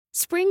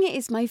Spring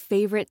is my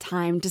favorite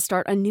time to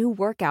start a new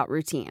workout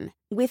routine.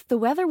 With the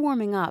weather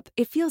warming up,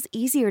 it feels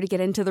easier to get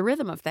into the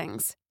rhythm of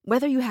things.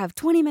 Whether you have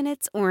 20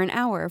 minutes or an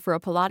hour for a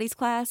Pilates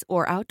class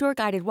or outdoor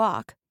guided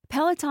walk,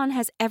 Peloton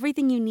has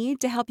everything you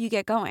need to help you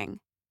get going.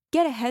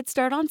 Get a head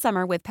start on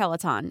summer with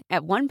Peloton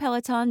at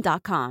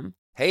onepeloton.com.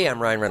 Hey, I'm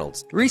Ryan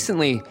Reynolds.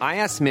 Recently, I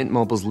asked Mint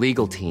Mobile's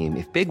legal team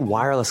if big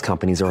wireless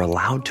companies are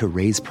allowed to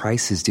raise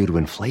prices due to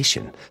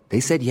inflation. They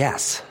said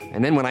yes.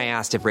 And then when I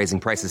asked if raising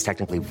prices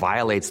technically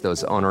violates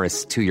those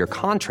onerous two-year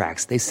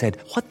contracts, they said,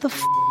 "What the f***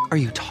 are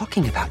you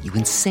talking about, you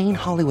insane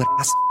Hollywood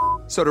ass?"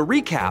 So to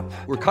recap,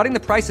 we're cutting the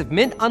price of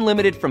Mint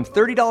Unlimited from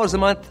 $30 a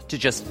month to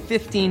just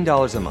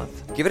 $15 a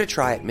month. Give it a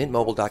try at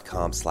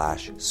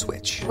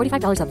mintmobile.com/switch.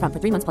 $45 up front for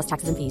 3 months plus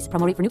taxes and fees.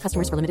 Promo rate for new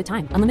customers for limited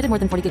time. Unlimited more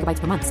than 40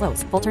 gigabytes per month.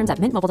 Slows full terms at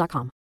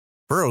mintmobile.com.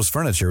 Burrow's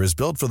furniture is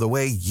built for the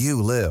way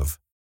you live.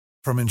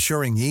 From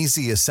ensuring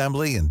easy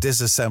assembly and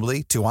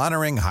disassembly to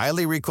honoring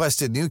highly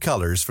requested new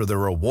colors for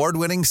their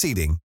award-winning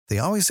seating, they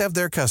always have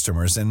their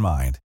customers in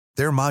mind.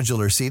 Their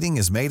modular seating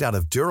is made out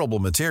of durable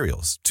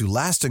materials to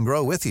last and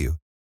grow with you.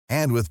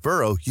 And with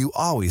Burrow, you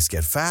always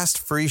get fast,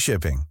 free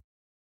shipping.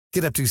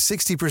 Get up to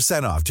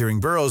 60% off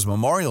during Burrow's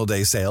Memorial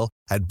Day sale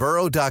at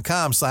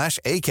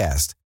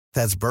burrow.com/ACAST.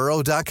 That's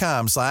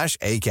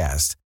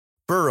burrow.com/ACAST.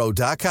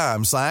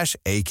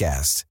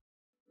 burrow.com/ACAST.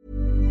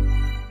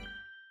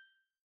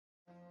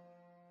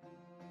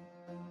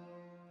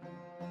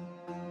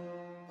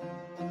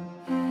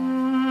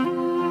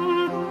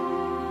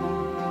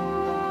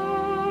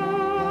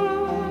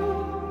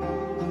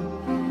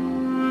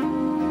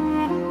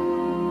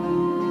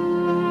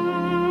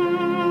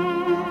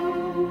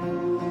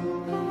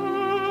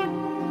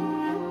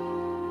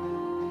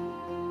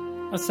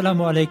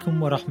 Assalamu alaikum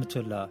wa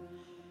rahmatullah.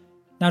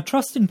 Now,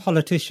 trust in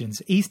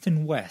politicians, East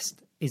and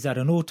West, is at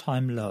an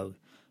all-time low.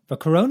 The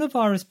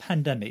coronavirus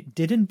pandemic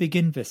didn't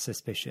begin this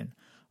suspicion.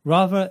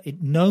 Rather,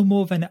 it no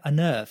more than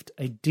unearthed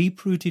a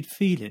deep-rooted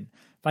feeling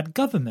that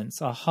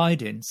governments are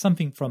hiding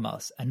something from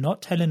us and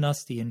not telling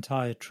us the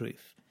entire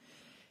truth.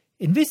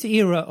 In this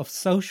era of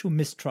social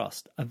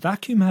mistrust, a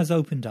vacuum has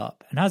opened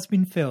up and has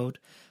been filled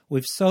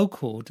with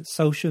so-called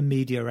social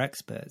media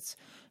experts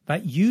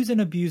that use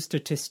and abuse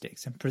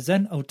statistics and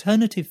present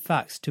alternative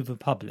facts to the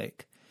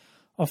public.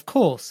 Of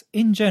course,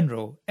 in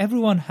general,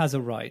 everyone has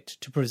a right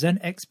to present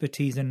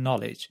expertise and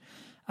knowledge,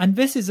 and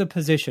this is a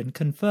position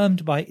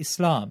confirmed by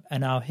Islam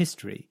and our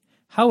history.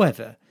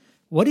 However,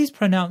 what is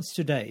pronounced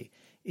today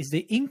is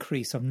the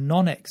increase of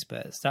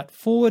non-experts that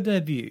forward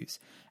their views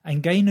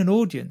and gain an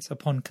audience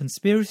upon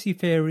conspiracy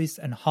theories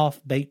and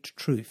half-baked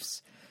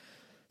truths.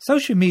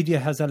 Social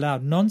media has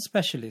allowed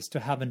non-specialists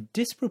to have a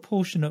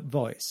disproportionate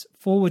voice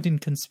forwarding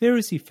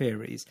conspiracy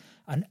theories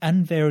and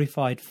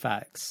unverified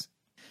facts.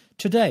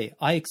 Today,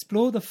 I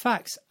explore the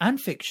facts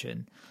and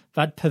fiction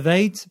that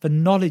pervades the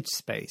knowledge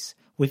space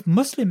with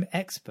Muslim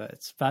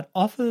experts that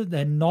offer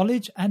their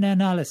knowledge and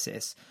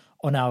analysis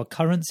on our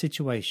current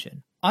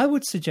situation. I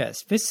would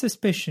suggest this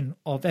suspicion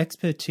of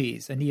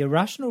expertise and the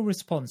irrational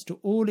response to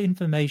all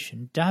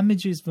information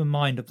damages the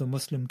mind of the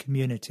Muslim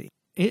community.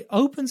 It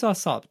opens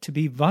us up to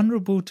be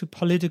vulnerable to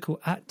political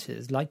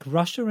actors like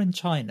Russia and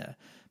China,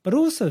 but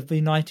also the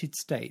United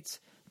States,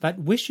 that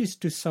wishes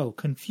to sow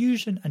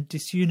confusion and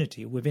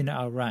disunity within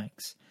our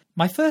ranks.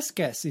 My first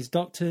guest is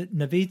Dr.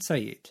 Naveed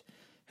Syed,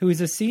 who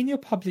is a senior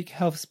public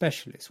health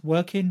specialist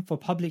working for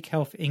Public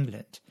Health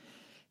England.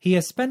 He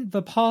has spent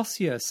the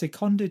past year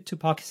seconded to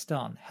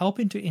Pakistan,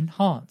 helping to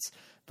enhance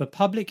the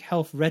public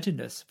health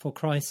readiness for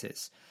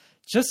crisis,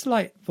 just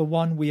like the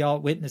one we are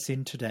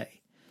witnessing today.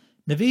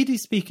 Naveed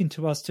is speaking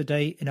to us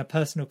today in a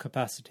personal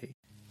capacity.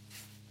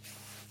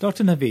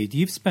 Dr. Naveed,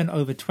 you've spent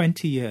over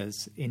 20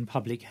 years in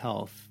public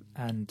health,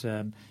 and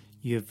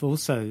you've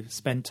also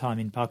spent time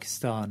in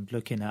Pakistan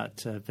looking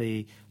at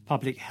the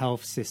public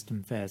health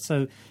system there.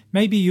 So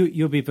maybe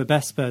you'll be the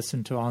best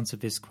person to answer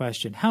this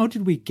question. How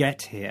did we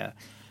get here?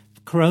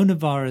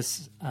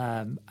 Coronavirus,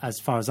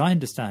 as far as I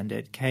understand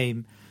it,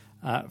 came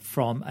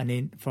from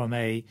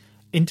a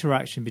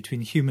interaction between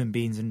human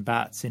beings and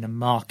bats in a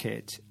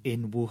market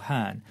in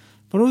Wuhan.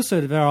 But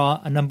also there are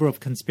a number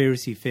of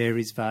conspiracy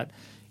theories that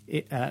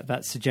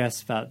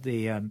suggest that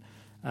the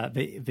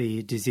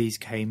disease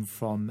came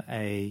from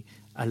a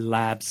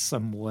lab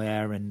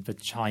somewhere and the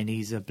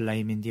Chinese are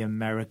blaming the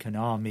American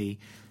army.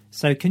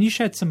 So can you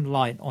shed some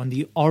light on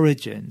the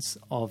origins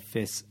of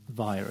this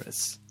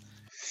virus?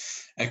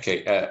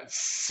 Okay,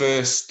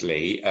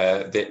 firstly,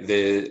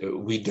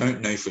 we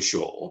don't know for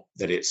sure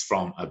that it's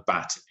from a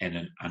bat in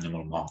an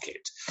animal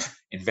market.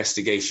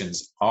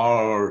 Investigations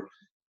are,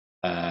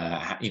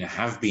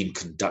 have been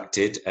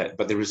conducted,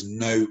 but there is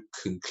no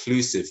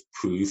conclusive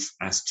proof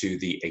as to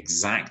the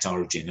exact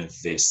origin of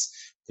this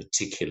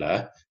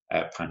particular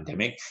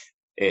pandemic.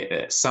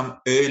 Some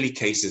early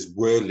cases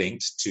were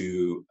linked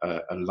to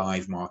a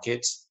live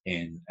market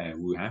in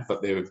Wuhan,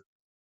 but there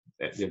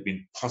have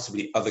been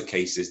possibly other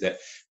cases that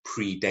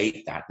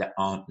predate that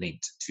aren't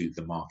linked to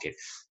the market.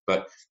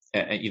 But,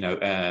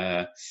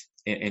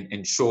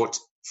 in short,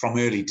 from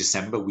early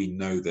December, we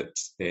know that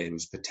there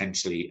was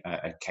potentially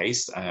a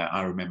case.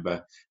 I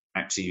remember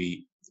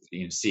actually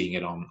seeing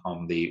it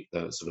on the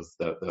sort of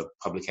the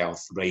public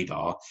health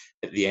radar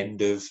at the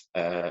end of,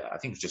 I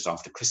think it was just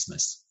after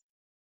Christmas,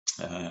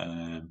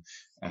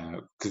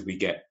 because we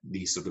get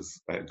these sort of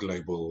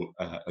global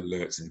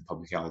alerts in the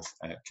public health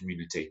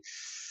community.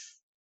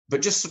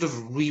 But just sort of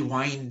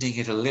rewinding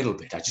it a little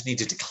bit, I just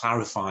needed to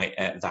clarify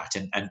that.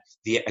 And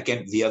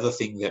the other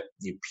thing that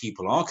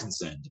people are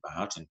concerned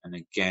about, and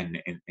again,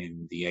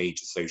 in the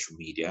age of social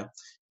media,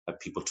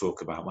 people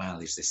talk about, well,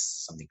 is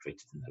this something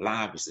created in the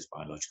lab? Is this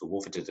biological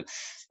warfare?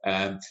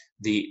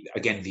 The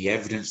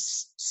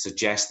evidence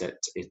suggests that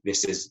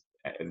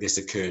this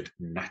occurred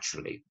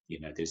naturally.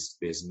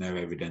 There's no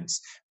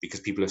evidence, because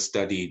people have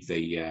studied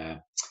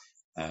the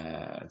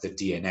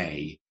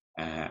DNA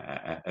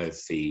of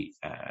the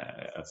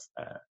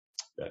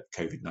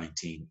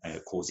COVID-19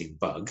 causing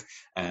bug,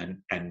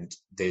 and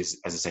there's,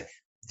 as I say,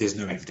 there's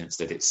no evidence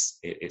that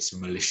it's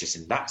malicious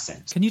in that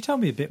sense. Can you tell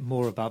me a bit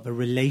more about the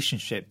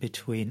relationship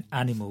between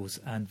animals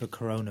and the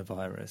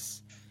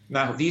coronavirus?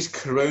 Now, these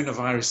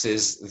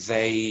coronaviruses,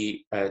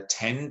 they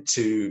tend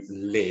to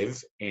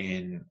live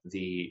in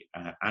the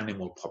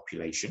animal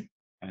population,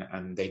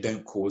 and they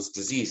don't cause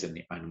disease in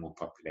the animal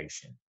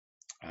population.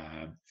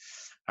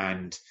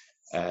 And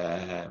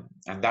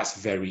that's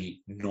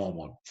very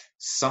normal.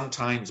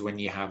 Sometimes when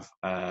you have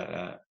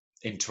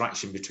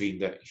interaction between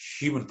the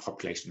human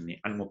population and the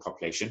animal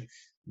population,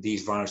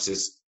 these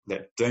viruses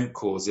that don't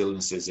cause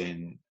illnesses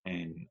in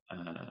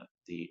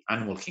the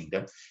animal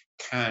kingdom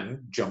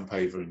can jump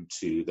over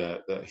into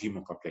the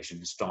human population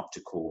and start to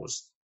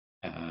cause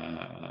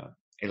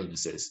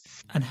illnesses.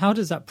 And how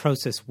does that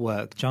process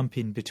work,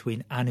 jumping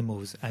between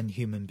animals and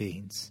human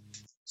beings?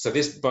 So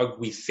this bug,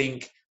 we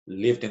think,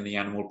 lived in the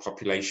animal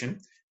population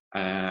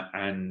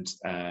and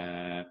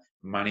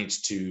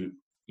managed to,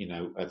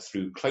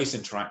 through close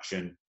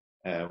interaction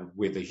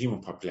with the human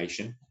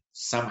population,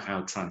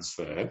 somehow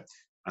transfer,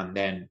 and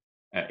then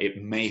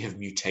it may have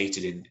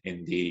mutated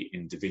in the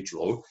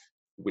individual,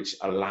 which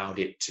allowed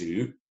it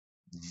to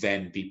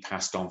then be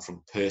passed on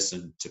from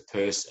person to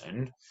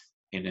person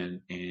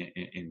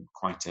in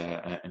quite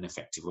an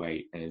effective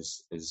way,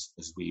 as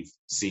we've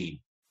seen.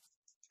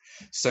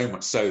 So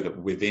much so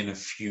that within a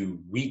few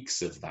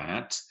weeks of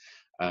that,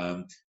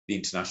 the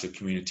international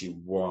community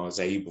was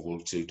able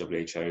to,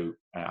 WHO,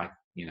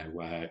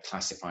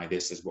 classify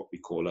this as what we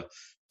call a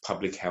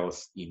public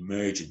health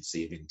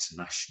emergency of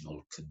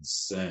international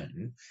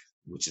concern,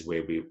 which is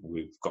where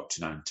we've got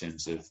to now in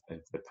terms of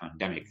the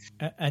pandemic.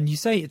 And you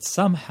say it's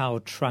somehow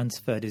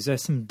transferred. Is there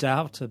some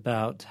doubt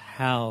about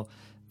how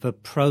the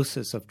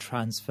process of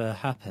transfer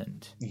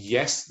happened?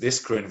 Yes,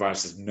 this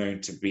coronavirus is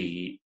known to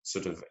be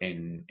sort of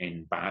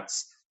in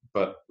bats,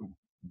 but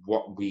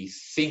what we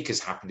think has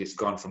happened, it's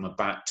gone from a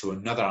bat to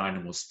another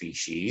animal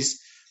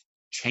species,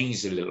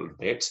 changed a little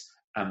bit,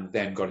 and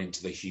then got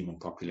into the human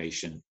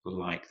population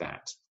like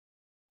that.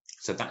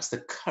 So that's the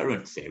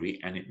current theory,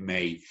 and it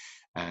may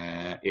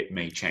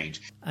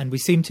change. And we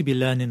seem to be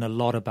learning a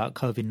lot about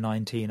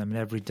COVID-19. I mean,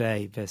 every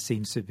day there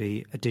seems to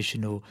be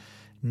additional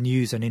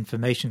news and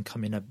information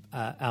coming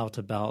out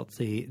about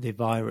the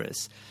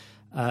virus.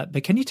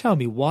 But can you tell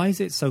me, why is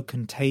it so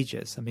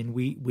contagious? I mean,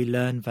 we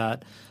learned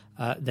that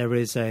there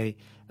is a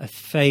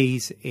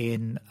phase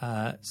in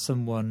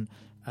someone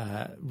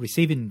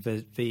receiving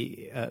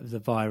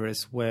the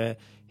virus where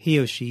he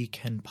or she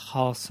can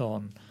pass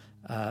on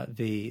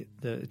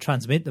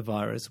transmit the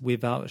virus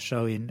without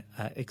showing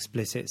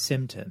explicit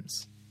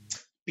symptoms.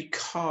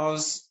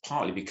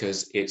 Partly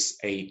because it's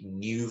a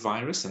new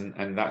virus,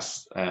 and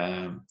that's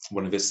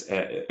one of its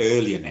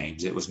earlier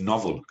names. It was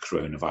novel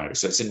coronavirus,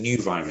 so it's a new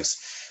virus.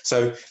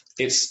 So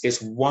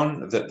it's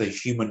one that the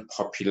human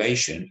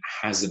population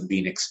hasn't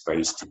been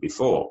exposed to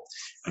before.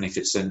 And if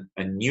it's a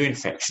new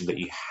infection that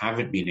you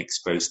haven't been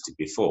exposed to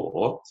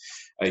before,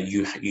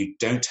 you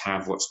don't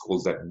have what's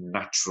called that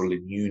natural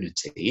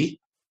immunity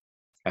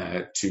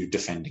to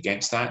defend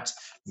against that,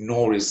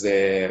 nor is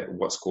there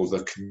what's called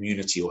the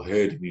community or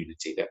herd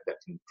immunity that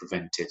can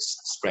prevent its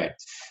spread.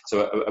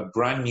 So a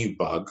brand new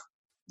bug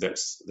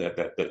that's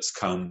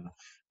come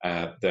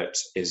that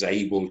is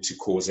able to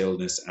cause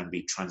illness and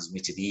be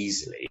transmitted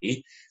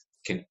easily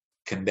can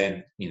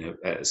then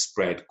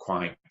spread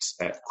quite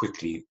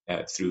quickly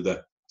through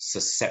the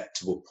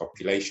susceptible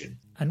population.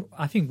 And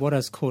I think what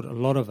has caught a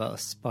lot of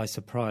us by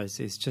surprise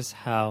is just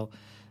how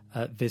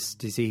this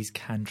disease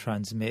can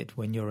transmit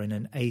when you're in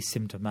an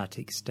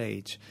asymptomatic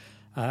stage.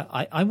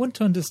 I want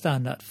to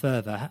understand that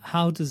further.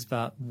 How does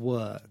that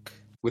work?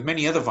 With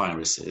many other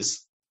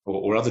viruses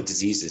or other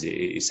diseases,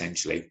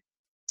 essentially,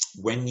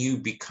 when you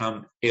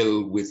become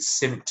ill with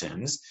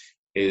symptoms,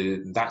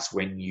 that's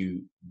when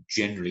you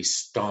generally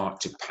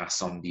start to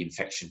pass on the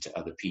infection to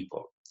other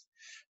people.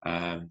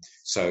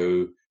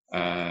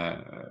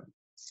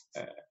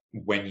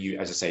 When you,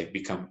 as I say,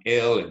 become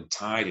ill and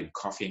tired and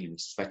coughing and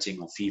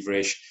sweating or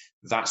feverish,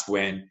 that's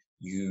when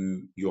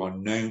you are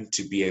known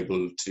to be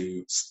able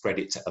to spread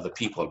it to other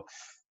people.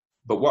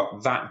 But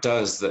what that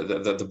does,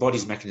 the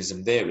body's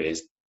mechanism there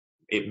is,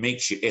 it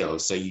makes you ill,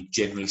 so you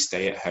generally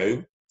stay at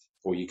home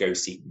or you go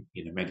seek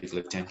medical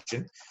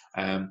attention.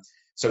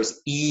 So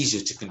it's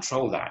easier to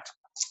control that.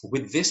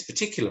 With this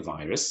particular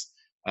virus,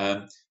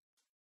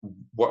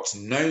 what's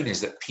known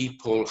is that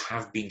people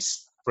have been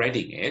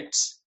spreading it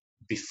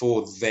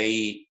before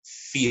they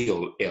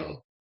feel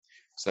ill.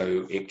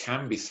 So it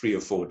can be 3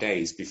 or 4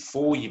 days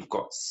before you've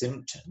got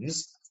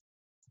symptoms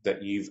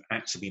that you've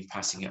actually been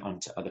passing it on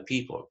to other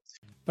people.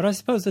 But I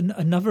suppose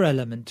another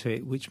element to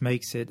it which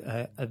makes it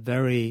a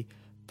very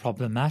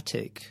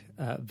problematic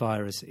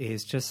virus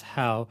is just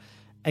how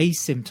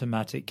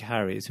asymptomatic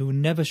carriers who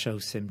never show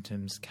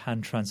symptoms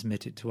can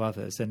transmit it to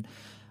others. And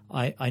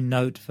I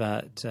note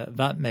that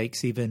that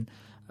makes even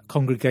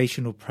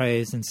congregational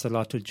prayers and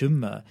Salatul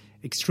Jummah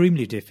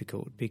extremely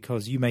difficult,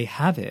 because you may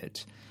have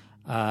it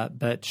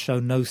but show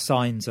no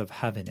signs of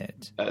having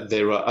it.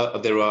 There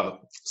are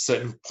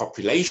certain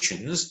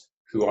populations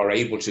who are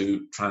able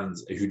to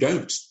who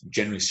don't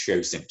generally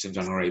show symptoms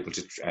and are able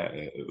to,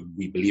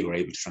 we believe, are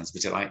able to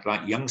transmit it.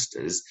 Like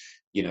youngsters,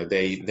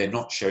 they're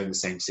not showing the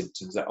same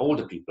symptoms that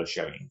older people are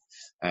showing,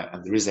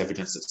 and there is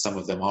evidence that some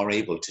of them are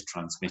able to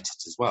transmit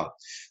it as well.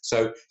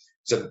 So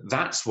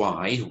that's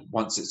why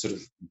once it sort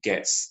of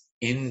gets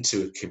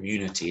into a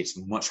community, it's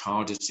much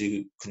harder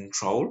to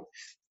control,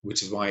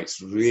 which is why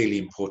it's really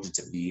important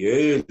at the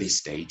early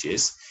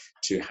stages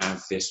to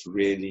have this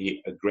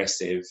really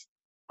aggressive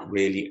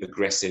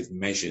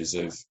measures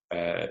of,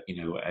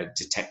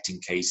 detecting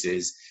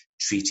cases,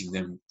 treating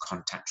them,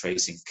 contact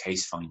tracing,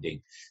 case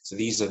finding. So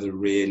these are the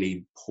really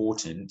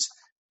important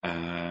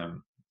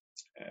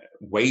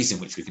ways in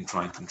which we can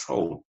try and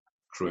control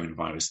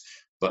coronavirus.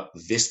 But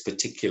this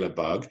particular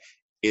bug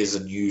is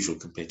unusual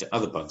compared to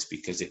other bugs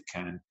because it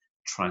can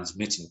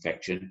transmit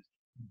infection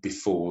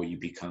before you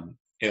become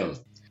ill.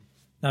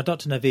 Now,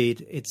 Dr.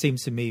 Naveed, it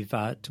seems to me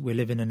that we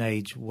live in an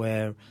age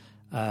where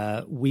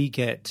we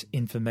get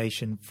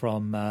information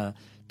from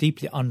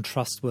deeply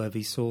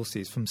untrustworthy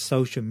sources, from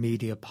social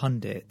media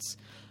pundits,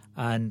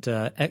 and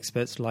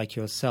experts like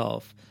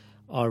yourself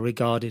are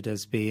regarded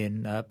as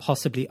being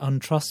possibly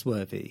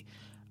untrustworthy.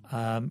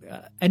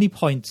 Any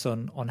points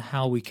on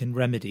how we can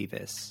remedy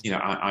this?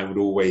 I would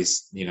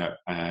always,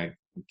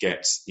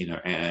 get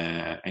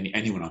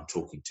anyone I'm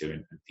talking to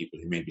and people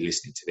who may be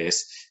listening to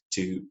this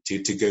to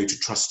go to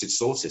trusted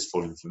sources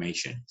for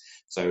information.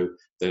 So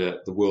the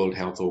World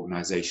Health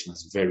Organization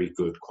has very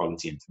good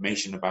quality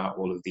information about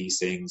all of these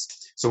things.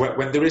 So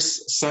when there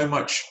is so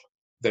much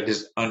that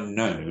is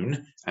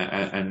unknown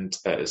and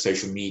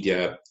social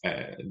media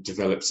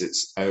develops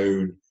its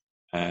own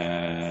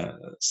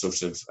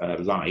sort of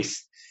life,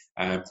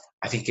 I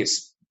think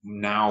it's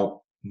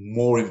now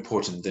more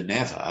important than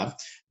ever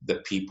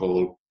that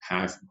people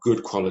have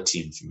good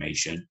quality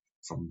information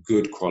from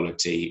good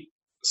quality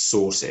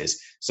sources.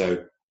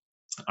 So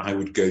I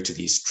would go to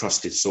these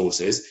trusted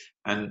sources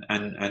and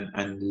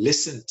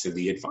listen to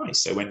the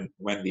advice. So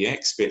when the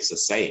experts are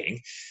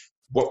saying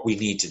what we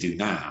need to do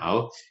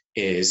now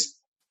is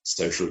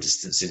social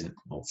distancing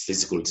or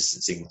physical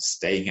distancing,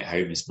 staying at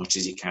home as much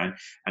as you can,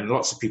 and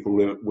lots of people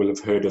will have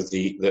heard of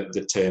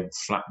the term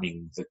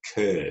flattening the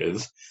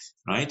curve,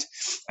 right?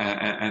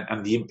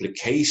 And the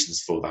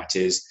implications for that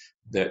is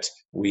that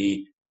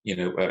we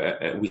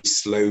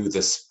slow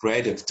the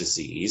spread of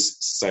disease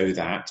so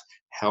that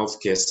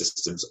healthcare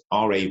systems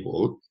are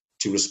able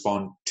to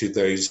respond to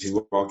those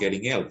who are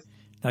getting ill.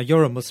 Now,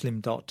 you're a Muslim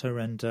doctor,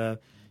 and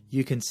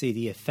you can see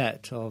the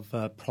effect of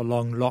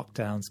prolonged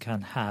lockdowns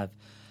can have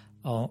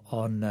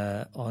on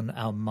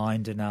our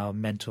mind and our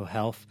mental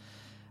health.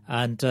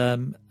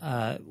 And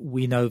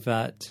we know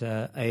that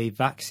a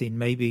vaccine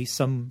may be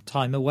some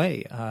time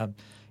away.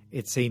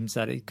 It seems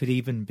that it could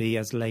even be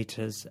as late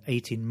as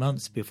 18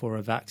 months before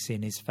a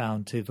vaccine is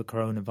found to the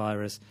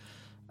coronavirus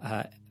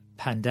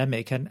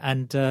pandemic.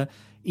 And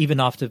even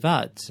after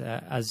that,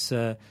 as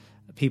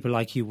people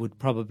like you would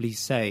probably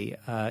say,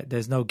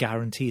 there's no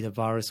guarantee the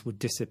virus would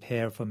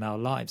disappear from our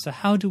lives. So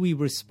how do we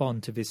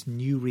respond to this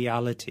new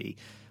reality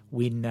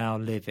we now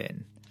live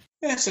in?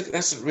 Yeah,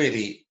 that's a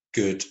really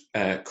good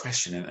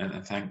question,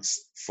 and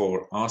thanks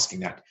for asking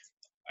that.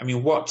 I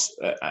mean,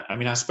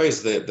 I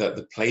suppose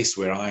the place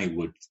where I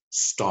would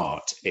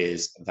start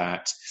is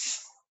that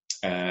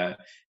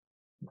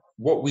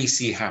what we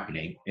see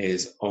happening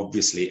is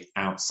obviously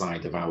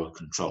outside of our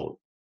control.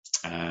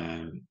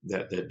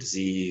 The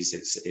disease,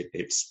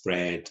 its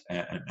spread,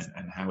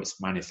 and how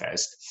it's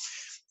manifest,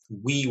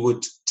 we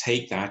would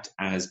take that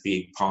as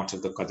being part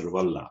of the Qadr of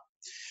Allah.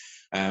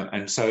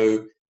 And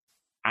so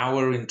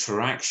our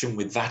interaction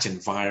with that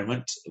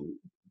environment,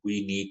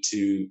 we need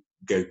to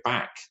go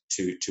back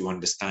to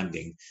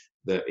understanding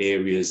the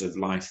areas of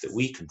life that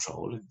we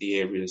control and the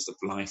areas of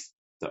life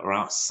that are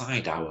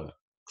outside our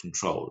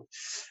control.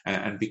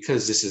 And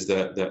because this is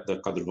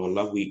the Qadr of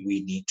Allah,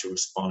 we need to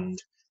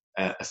respond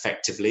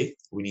effectively.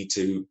 We need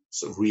to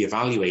sort of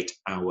reevaluate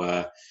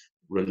our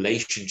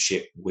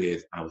relationship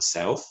with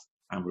ourselves,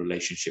 our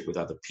relationship with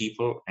other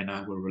people, and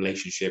our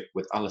relationship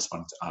with Allah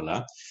subhanahu wa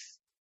ta'ala,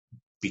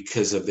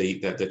 because of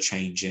the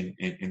change in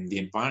the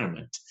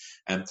environment.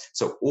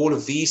 So all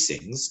of these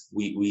things,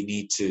 we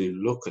need to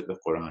look at the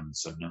Quran.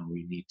 So now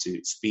we need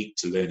to speak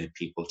to learned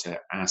people to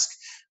ask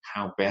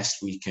how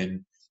best we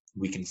can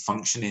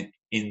function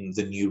in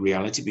the new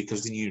reality,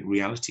 because the new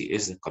reality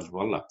is the Qadr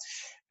Allah.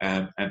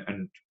 And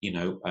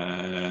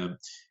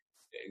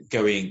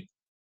going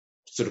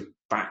sort of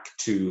back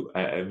to,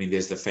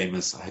 there's the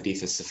famous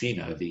Hadith of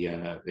Safina,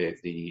 where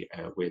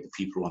the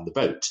people are on the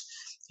boat,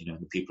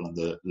 the people on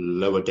the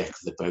lower deck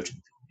of the boat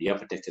and the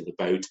upper deck of the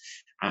boat,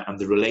 and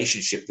the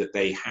relationship that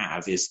they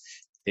have is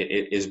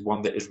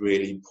one that is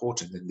really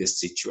important in this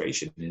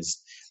situation.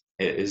 Is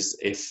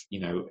if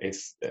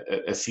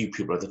a few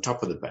people at the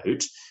top of the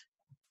boat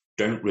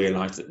don't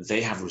realize that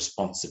they have a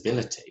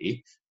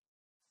responsibility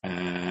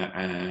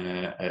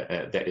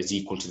that is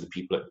equal to the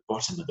people at the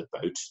bottom of the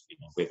boat,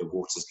 where the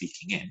water's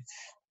leaking in,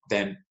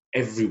 then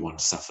everyone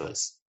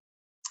suffers.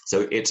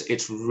 So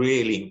it's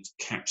really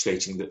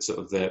encapsulating that sort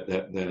of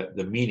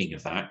the meaning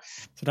of that.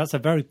 So that's a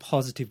very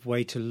positive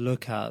way to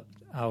look at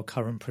our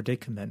current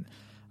predicament.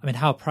 I mean,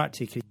 how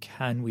practically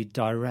can we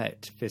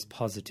direct this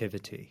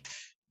positivity?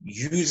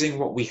 Using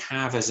what we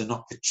have as an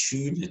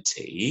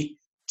opportunity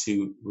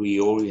to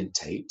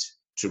reorientate,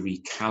 to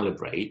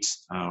recalibrate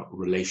our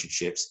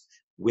relationships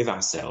with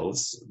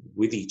ourselves,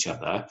 with each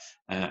other,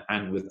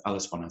 and with Allah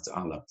subhanahu wa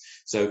ta'ala.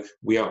 So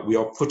we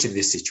are put in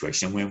this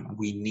situation when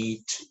we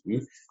need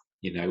to,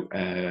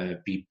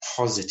 be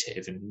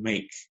positive and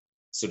make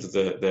sort of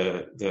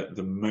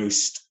the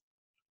most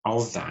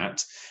of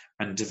that,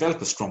 and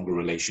develop a stronger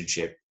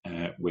relationship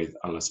with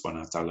Allah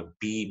subhanahu wa ta'ala.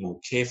 Be more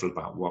careful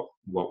about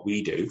what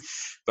we do,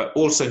 but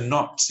also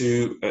not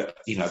to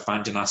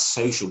abandon our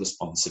social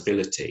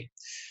responsibility.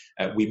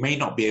 We may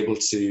not be able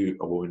to,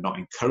 or we're not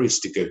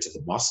encouraged to go to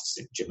the mosques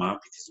in Jama'ah,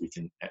 because we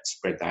can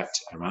spread that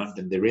around.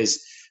 And there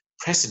is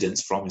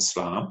precedence from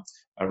Islam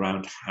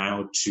around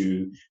how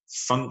to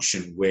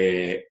function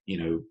where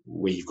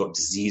you've got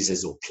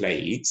diseases or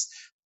plagues.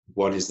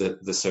 What is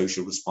the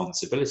social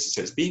responsibility?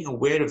 So it's being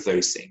aware of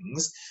those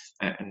things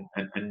and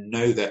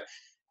know that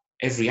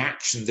every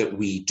action that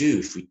we do,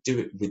 if we do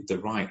it with the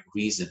right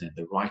reason and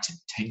the right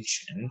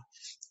intention,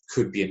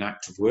 could be an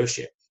act of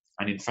worship.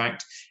 And in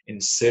fact,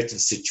 in certain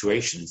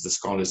situations, the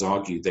scholars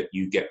argue that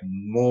you get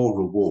more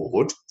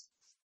reward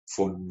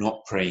for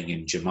not praying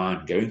in Jama'ah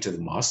and going to the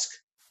mosque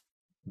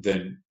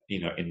than,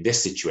 in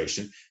this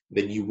situation,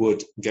 than you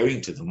would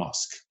going to the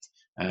mosque,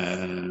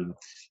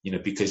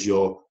 because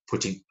you're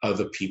putting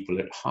other people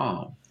at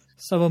harm.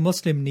 So a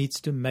Muslim needs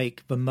to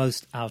make the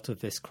most out of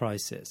this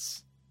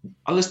crisis.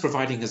 Allah's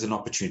providing us an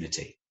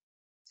opportunity.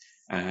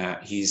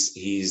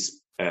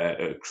 He's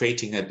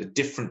creating a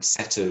different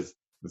set of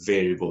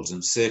variables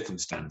and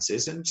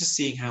circumstances, and just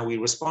seeing how we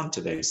respond to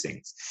those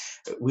things.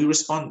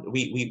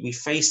 We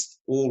face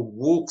all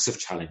walks of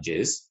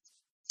challenges,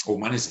 or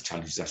manners of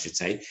challenges, I should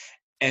say,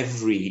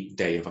 every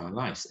day of our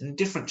lives, and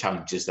different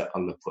challenges that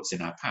Allah puts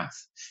in our path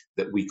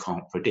that we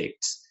can't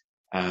predict.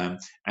 And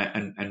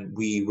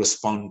we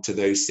respond to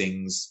those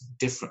things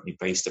differently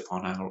based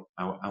upon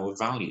our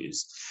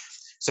values.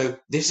 So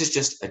this is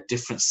just a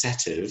different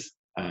set of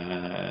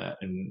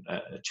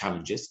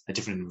challenges, a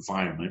different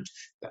environment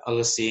that Allah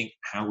is seeing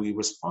how we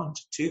respond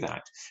to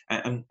that.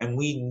 And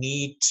we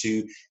need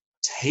to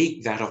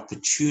take that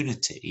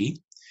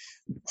opportunity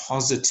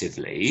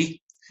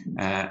positively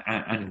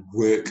and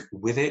work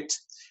with it,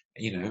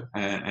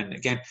 and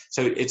again,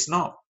 so it's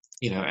not,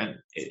 and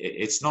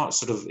it's not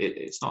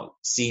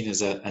seen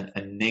as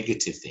a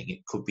negative thing.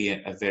 It could be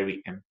a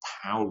very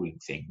empowering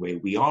thing where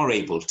we are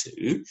able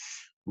to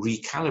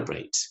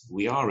recalibrate.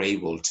 We are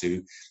able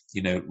to,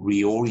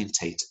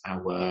 reorientate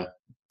our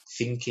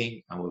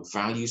thinking, our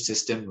value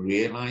system,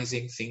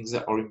 realizing things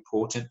that are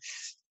important.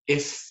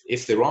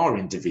 If there are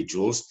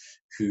individuals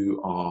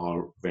who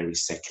are very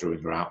secular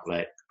in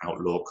their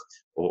outlook,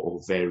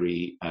 or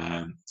very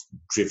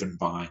driven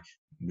by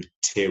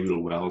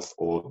material wealth,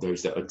 or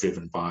those that are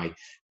driven by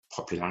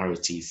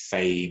popularity,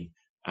 fame,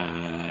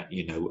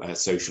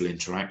 social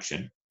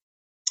interaction,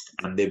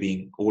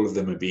 and all of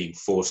them are being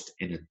forced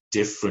in a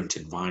different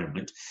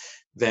environment,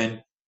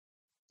 then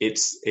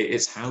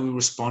it's how we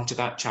respond to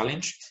that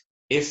challenge.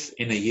 If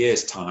in a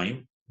year's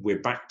time we're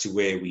back to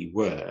where we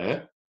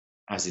were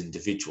as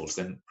individuals,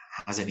 then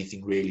has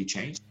anything really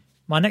changed?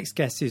 My next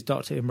guest is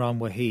Dr. Imran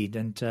Waheed,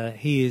 and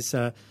he is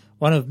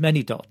one of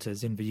many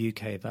doctors in the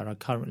UK that are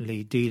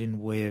currently dealing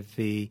with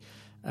the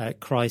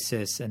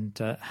crisis and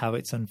how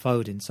it's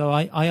unfolding. So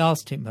I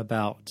asked him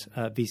about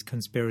these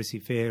conspiracy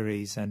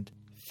theories and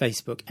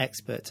Facebook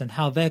experts and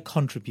how they're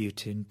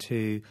contributing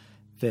to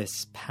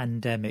this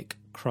pandemic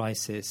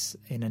crisis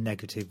in a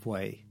negative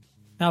way.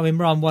 Now,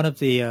 Imran, one of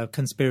the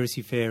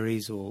conspiracy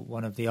theories, or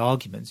one of the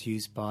arguments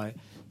used by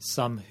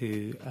some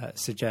who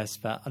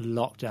suggest that a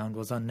lockdown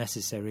was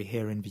unnecessary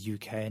here in the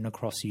UK and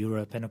across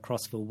Europe and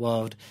across the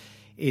world,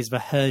 is the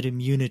herd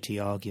immunity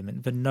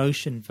argument, the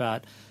notion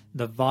that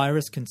the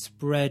virus can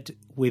spread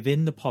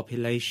within the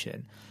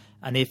population,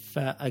 and if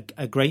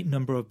a great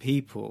number of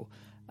people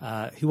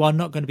who are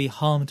not going to be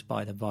harmed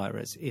by the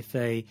virus, if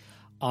they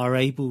are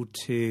able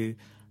to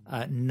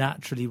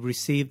naturally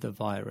receive the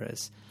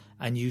virus,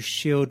 and you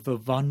shield the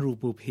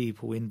vulnerable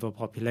people in the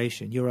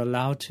population, you're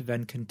allowed to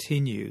then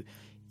continue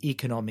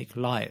economic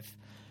life.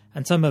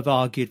 And some have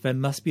argued there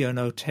must be an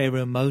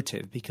ulterior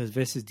motive, because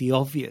this is the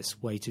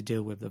obvious way to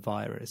deal with the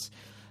virus.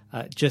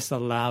 Just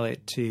allow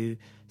it to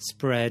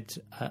spread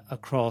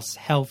across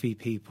healthy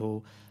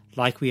people,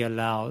 like we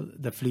allow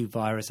the flu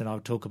virus, and I'll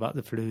talk about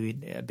the flu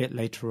a bit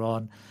later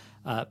on,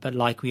 but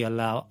like we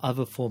allow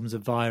other forms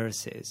of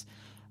viruses.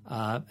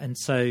 And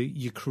so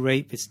you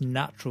create this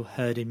natural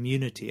herd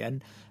immunity.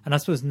 And I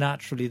suppose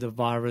naturally the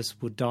virus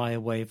will die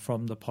away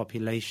from the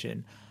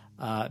population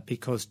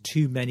because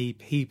too many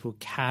people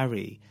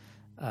carry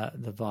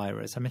the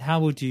virus. I mean, how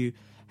would you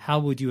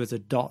as a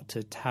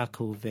doctor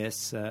tackle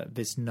this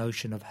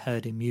notion of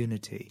herd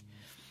immunity?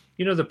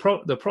 You know,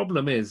 the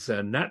problem is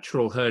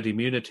natural herd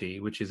immunity,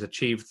 which is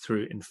achieved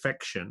through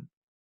infection,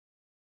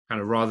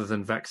 kind of rather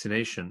than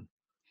vaccination.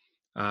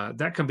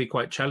 That can be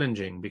quite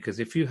challenging, because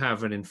if you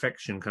have an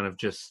infection kind of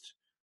just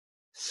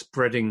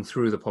spreading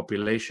through the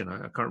population, I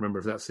can't remember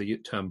if that's the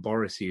term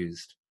Boris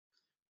used,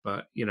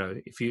 but you know,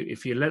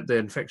 if you let the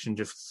infection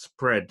just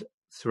spread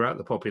throughout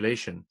the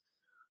population,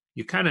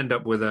 you can end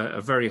up with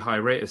a very high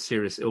rate of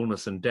serious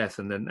illness and death,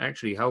 and then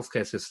actually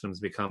healthcare systems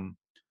become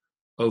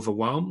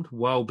overwhelmed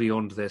well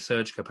beyond their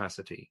surge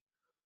capacity.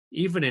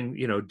 Even in,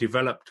 you know,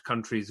 developed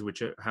countries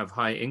which have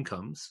high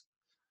incomes,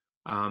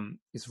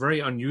 it's very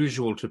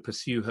unusual to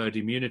pursue herd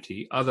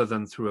immunity other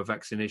than through a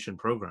vaccination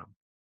program.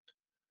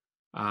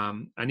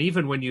 And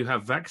even when you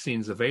have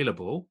vaccines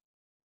available,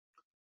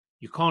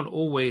 you can't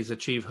always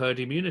achieve herd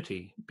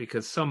immunity,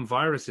 because some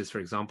viruses, for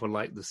example,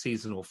 like the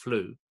seasonal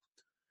flu,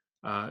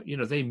 you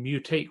know, they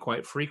mutate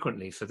quite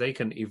frequently, so they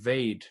can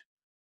evade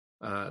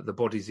the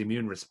body's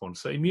immune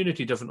response. So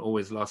immunity doesn't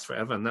always last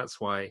forever, and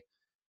that's why,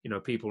 you know,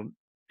 people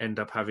end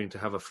up having to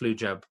have a flu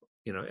jab,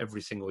 you know,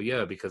 every single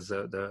year, because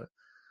the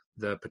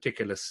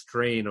particular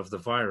strain of the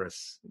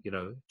virus, you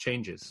know,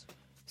 changes.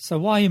 So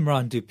why,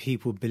 Imran, do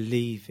people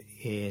believe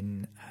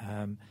in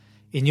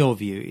your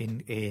view,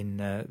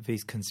 in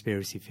these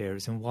conspiracy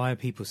theories, and why are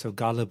people so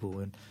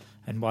gullible,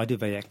 and why do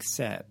they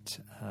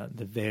accept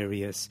the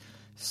various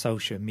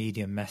social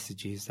media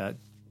messages that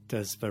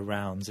does the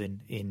rounds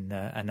and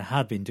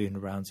have been doing the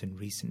rounds in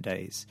recent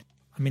days?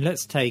 I mean,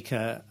 let's take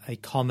a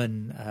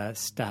common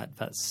stat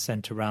that's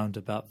sent around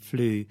about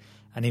flu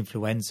and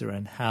influenza,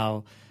 and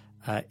how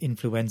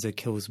influenza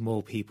kills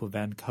more people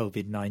than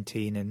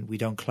COVID-19, and we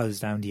don't close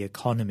down the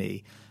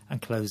economy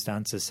and close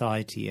down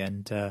society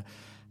and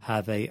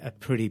have a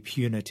pretty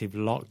punitive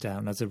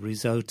lockdown as a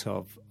result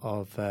of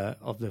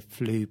the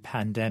flu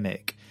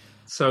pandemic.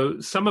 So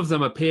some of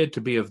them appeared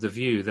to be of the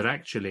view that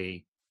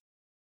actually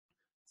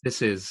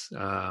this is,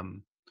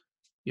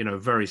 you know,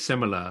 very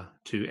similar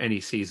to any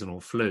seasonal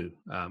flu,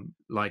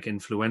 like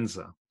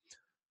influenza.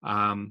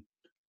 And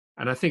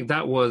I think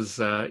that was,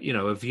 you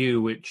know, a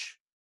view which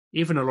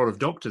even a lot of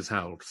doctors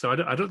held. So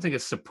I don't think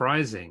it's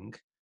surprising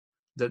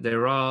that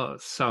there are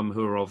some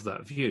who are of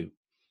that view.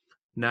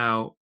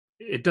 Now,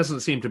 it doesn't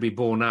seem to be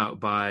borne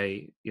out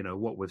by, you know,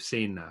 what we've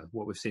seen now,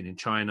 what we've seen in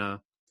China,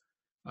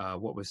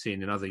 what we've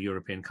seen in other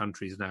European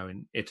countries now,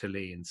 in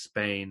Italy and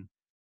Spain.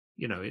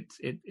 You know,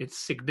 it's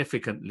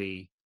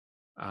significantly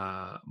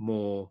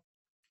more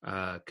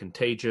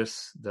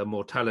contagious. The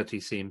mortality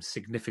seems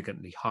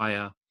significantly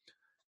higher.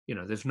 You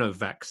know, there's no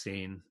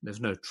vaccine,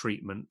 there's no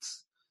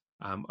treatments,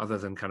 other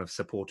than kind of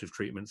supportive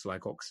treatments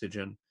like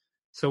oxygen.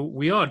 So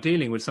we are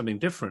dealing with something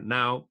different.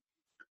 Now,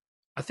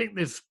 I think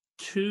there's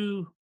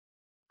two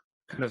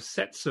kind of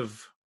sets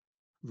of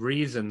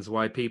reasons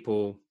why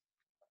people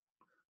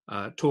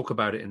talk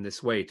about it in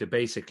this way, to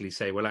basically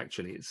say, well,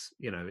 actually,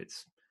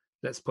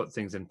 let's put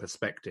things in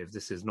perspective.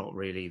 This is not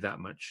really that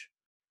much,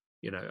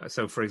 you know.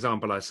 So, for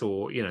example, I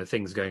saw, you know,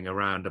 things going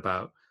around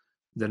about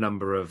the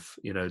number of,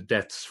 you know,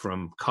 deaths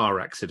from car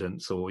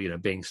accidents, or, you know,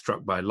 being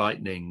struck by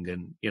lightning,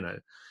 and, you know,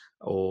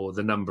 or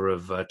the number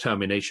of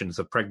terminations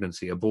of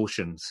pregnancy,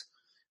 abortions,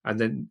 and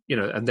then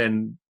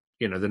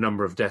the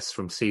number of deaths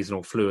from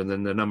seasonal flu, and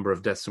then the number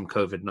of deaths from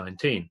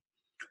COVID-19.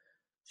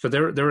 So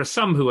there are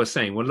some who are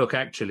saying, well, look,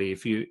 actually,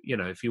 if you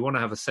want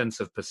to have a sense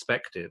of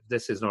perspective,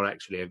 this is not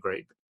actually a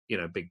great, you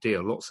know, big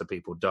deal. Lots of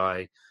people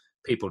die.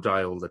 People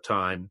die all the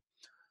time.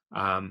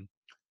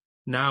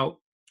 Now,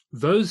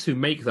 those who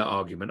make that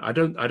argument, I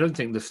don't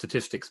think the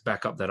statistics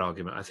back up that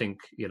argument. I think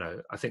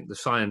the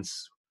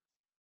science,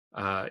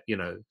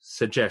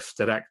 suggests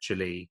that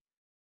actually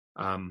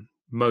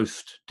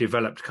most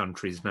developed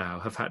countries now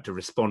have had to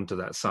respond to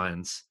that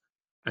science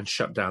and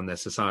shut down their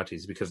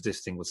societies, because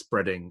this thing was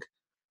spreading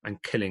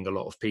and killing a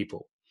lot of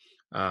people.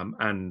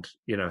 And,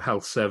 you know,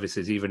 health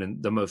services, even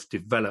in the most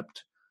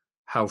developed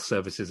health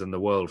services in the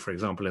world, for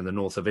example, in the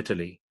north of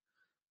Italy,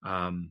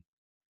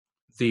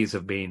 these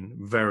have been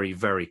very,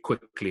 very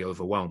quickly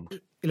overwhelmed.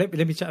 Let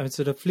me check.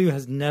 So the flu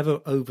has never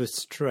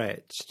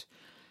overstretched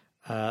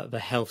the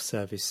health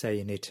service,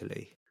 say, in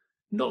Italy?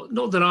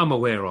 Not that I'm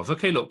aware of.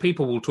 Okay, look,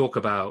 people will talk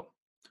about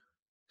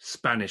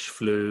Spanish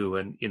flu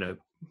and, you know,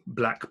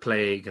 Black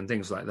Plague and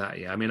things like that.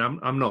 Yeah, I mean,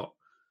 I'm not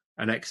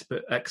an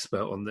expert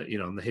on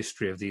the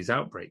history of these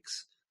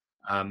outbreaks.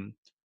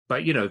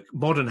 But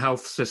modern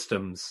health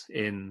systems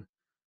in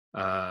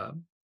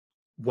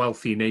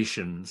wealthy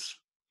nations,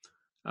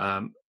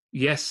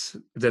 yes,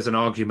 there's an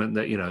argument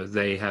that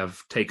they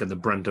have taken the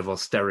brunt of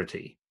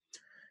austerity,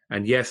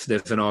 and yes,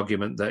 there's an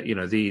argument that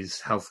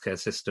these healthcare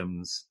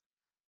systems,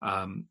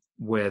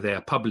 where they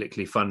are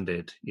publicly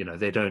funded,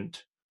 they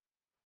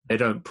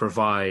don't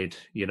provide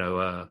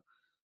an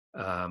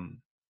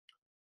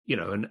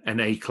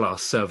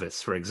A-class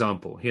service, for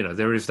example.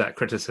 There is that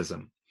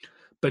criticism.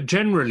 But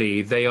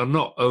generally, they are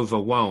not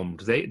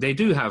overwhelmed. They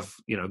do have,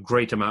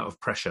 great amount of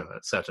pressure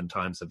at certain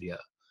times of year.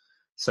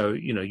 So,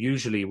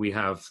 usually we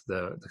have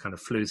the kind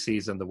of flu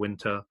season, the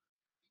winter.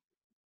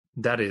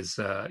 That is,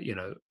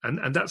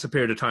 and that's a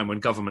period of time when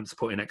governments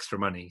put in extra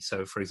money.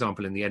 So, for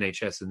example, in the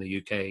NHS in the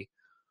UK,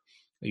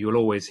 you'll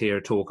always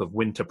hear talk of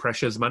winter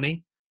pressures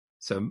money.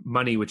 So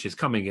money which is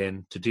coming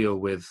in to deal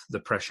with the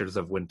pressures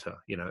of winter,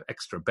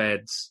 extra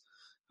beds,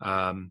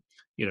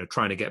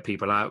 trying to get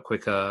people out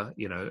quicker,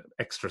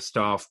 extra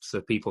staff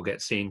so people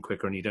get seen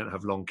quicker and you don't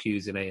have long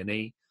queues in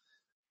A&E.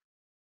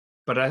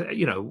 But,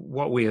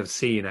 what we have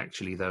seen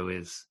actually, though,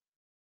 is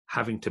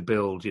having to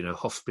build,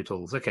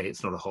 hospitals. Okay,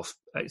 it's not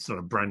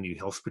a brand new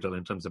hospital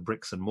in terms of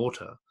bricks and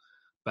mortar,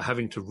 but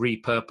having to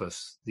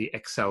repurpose the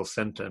Excel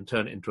Centre and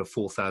turn it into a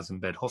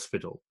 4,000-bed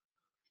hospital.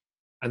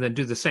 And then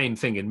do the same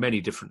thing in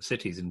many different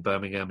cities, in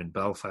Birmingham, in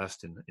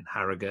Belfast, in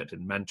Harrogate,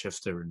 in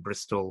Manchester, in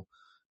Bristol,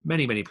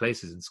 many, many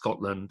places in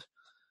Scotland.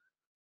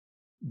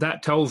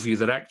 That tells you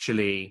that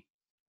actually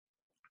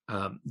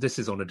this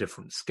is on a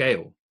different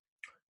scale.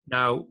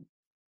 Now,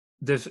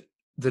 there's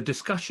the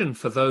discussion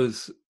for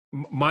those,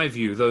 my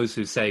view, those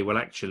who say, well,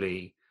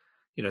 actually,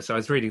 so I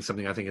was reading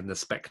something, I think, in The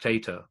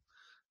Spectator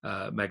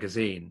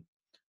magazine,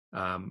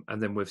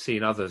 and then we've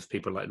seen others,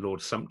 people like Lord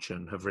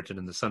Sumption, have written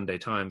in the Sunday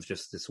Times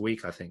just this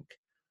week, I think.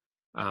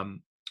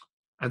 And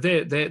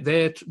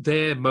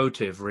their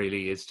motive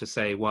really is to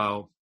say,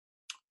 well,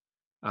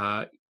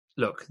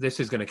 look, this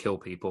is going to kill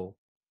people,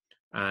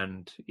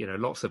 and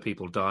lots of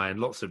people die, and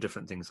lots of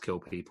different things kill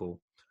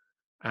people,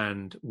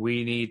 and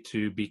we need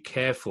to be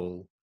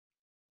careful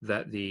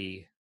that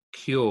the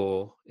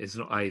cure is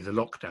not, i.e., the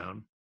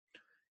lockdown,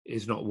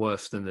 is not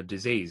worse than the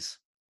disease.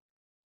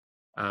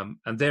 And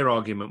their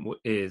argument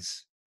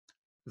is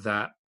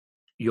that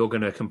you're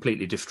going to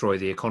completely destroy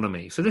the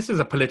economy. So this is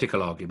a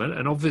political argument,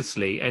 and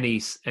obviously any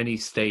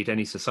state,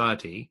 any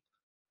society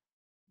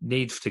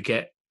needs to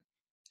get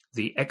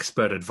the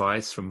expert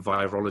advice from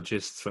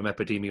virologists, from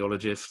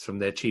epidemiologists, from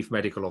their chief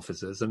medical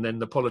officers, and then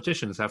the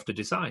politicians have to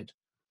decide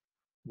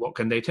what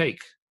can they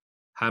take,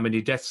 how many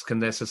deaths can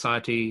their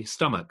society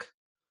stomach,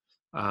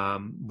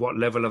 what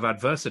level of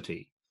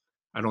adversity,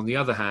 and on the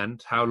other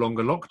hand, how long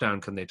a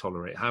lockdown can they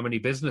tolerate, how many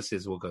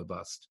businesses will go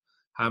bust,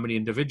 how many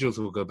individuals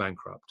will go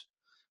bankrupt.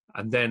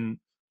 And then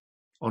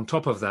on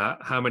top of that,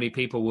 how many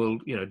people will,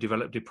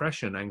 develop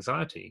depression,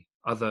 anxiety,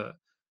 other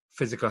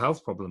physical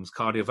health problems,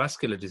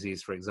 cardiovascular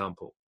disease, for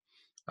example.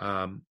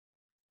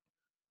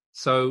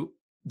 So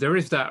there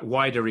is that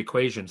wider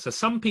equation. So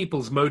some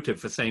people's motive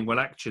for saying, well,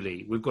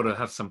 actually, we've got to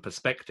have some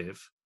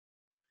perspective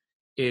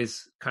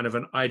is kind of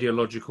an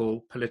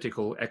ideological,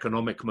 political,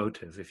 economic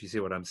motive, if you see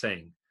what I'm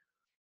saying.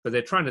 But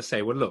they're trying to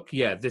say, well, look,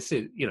 yeah, this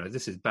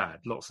is bad.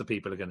 Lots of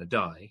people are going to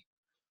die.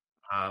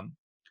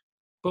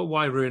 But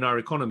why ruin our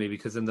economy?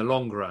 Because in the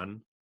long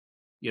run,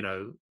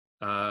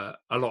 a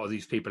lot of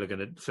these people are going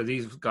to, so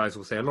these guys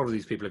will say a lot of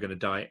these people are going to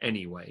die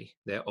anyway.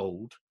 They're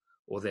old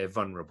or they're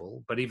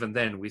vulnerable. But even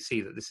then, we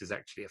see that this is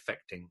actually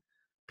affecting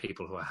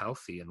people who are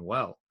healthy and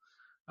well.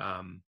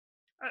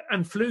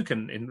 And flu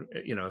can,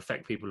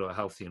 affect people who are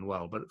healthy and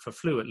well. But for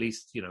flu, at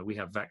least, we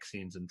have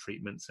vaccines and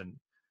treatments and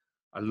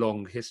a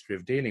long history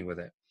of dealing with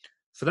it.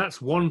 So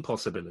that's one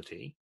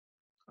possibility.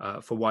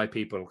 For why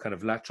people kind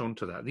of latch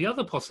onto that. The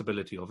other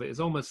possibility of it is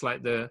almost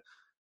like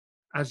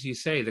as you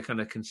say, the kind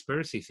of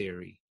conspiracy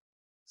theory.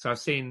 So I've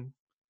seen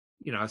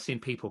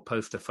people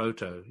post a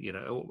photo,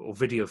 or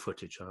video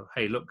footage of,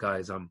 hey, look,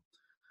 guys, I'm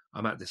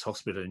at this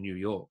hospital in New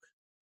York,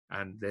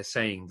 and they're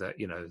saying that,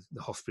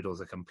 the hospitals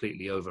are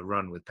completely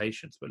overrun with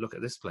patients. But look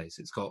at this place.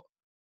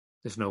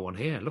 There's no one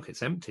here. Look,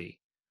 it's empty.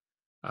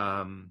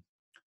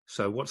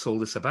 So what's all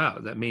this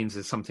about? That means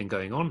there's something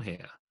going on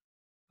here.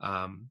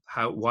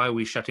 Why are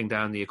we shutting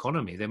down the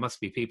economy? There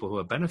must be people who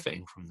are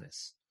benefiting from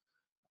this.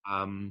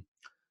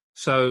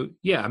 So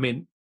yeah, I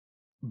mean,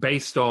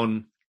 it's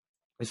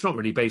not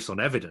really based on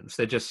evidence.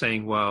 They're just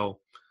saying, well,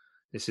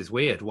 this is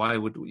weird. Why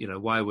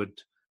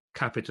would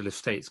capitalist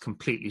states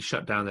completely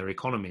shut down their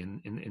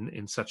economy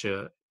in such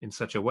a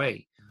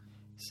way?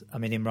 I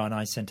mean, Imran,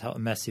 I sent out a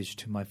message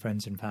to my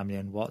friends and family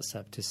on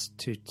WhatsApp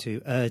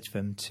to urge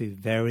them to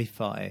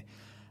verify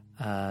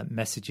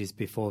messages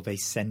before they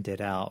send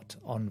it out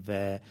on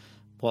their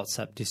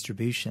WhatsApp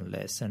distribution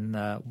list. And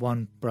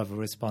one brother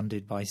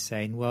responded by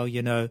saying, well,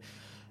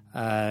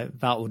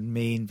 that would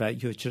mean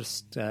that you're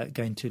just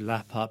going to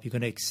lap up, you're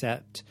going to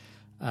accept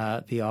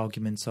the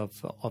arguments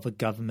of a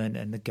government,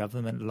 and the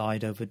government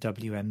lied over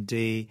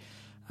WMD.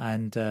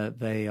 and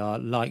they are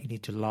likely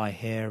to lie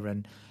here.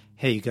 And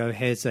here you go.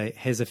 Here's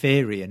a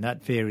theory, and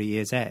that theory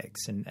is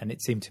X. And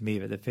it seemed to me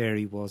that the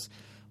theory was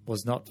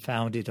not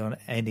founded on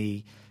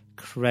any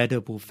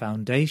credible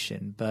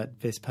foundation, but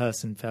this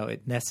person felt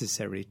it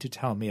necessary to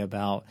tell me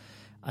about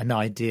an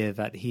idea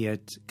that he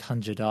had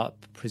conjured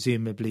up,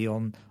 presumably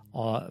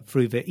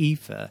through the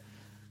ether.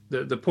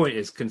 The point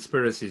is,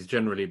 conspiracies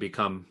generally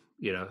become,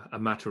 a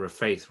matter of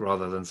faith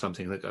rather than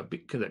something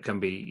that can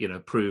be,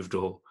 proved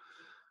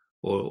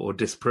or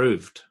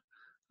disproved.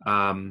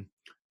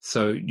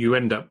 So you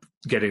end up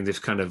getting this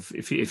kind of,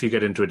 if you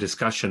get into a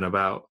discussion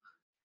about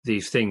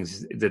these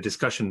things, the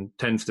discussion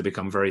tends to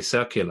become very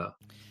circular.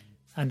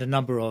 And a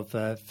number of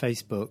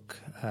Facebook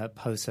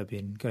posts have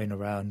been going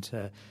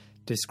around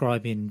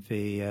describing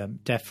the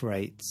death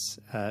rates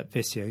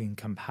this year in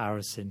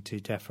comparison to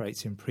death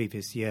rates in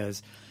previous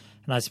years.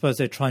 And I suppose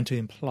they're trying to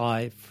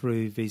imply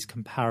through these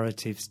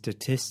comparative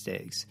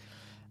statistics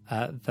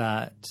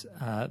that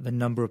the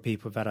number of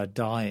people that are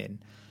dying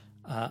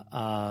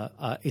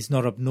is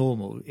not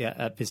abnormal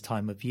at this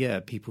time of year.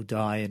 People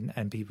die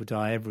and people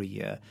die every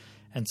year.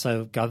 And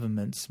so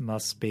governments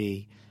must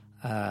be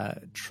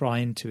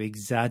trying to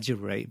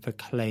exaggerate the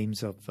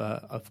claims of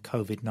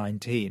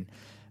COVID-19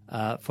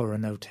 for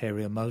an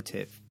ulterior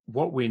motive.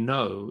 What we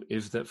know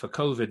is that for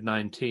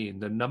COVID-19,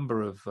 the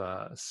number of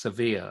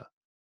severe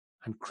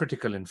and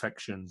critical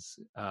infections,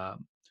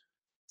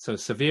 so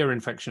severe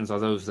infections are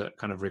those that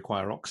kind of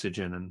require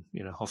oxygen and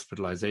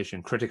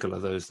hospitalization. Critical are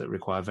those that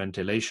require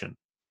ventilation.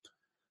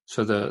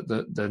 So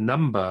the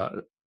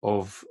number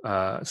of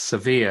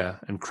severe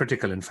and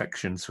critical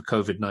infections for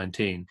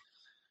COVID-19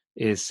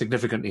 is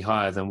significantly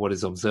higher than what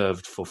is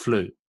observed for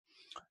flu.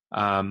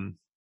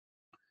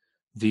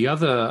 The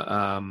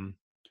other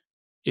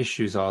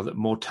issues are that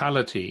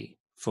mortality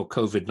for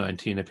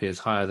COVID-19 appears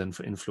higher than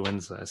for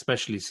influenza,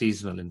 especially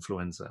seasonal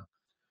influenza.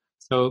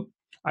 So,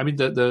 I mean,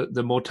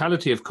 the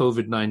mortality of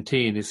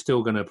COVID-19 is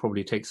still going to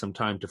probably take some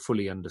time to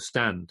fully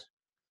understand.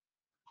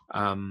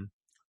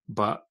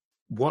 But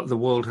what the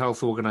World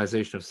Health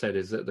Organization have said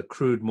is that the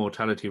crude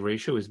mortality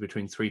ratio is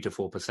between 3 to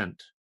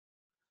 4%.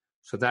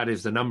 So that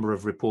is the number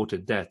of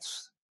reported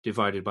deaths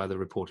divided by the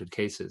reported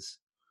cases.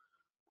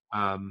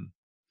 And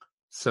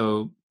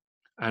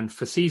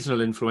for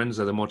seasonal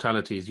influenza, the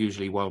mortality is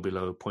usually well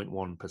below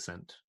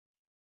 0.1%.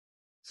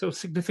 So a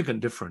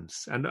significant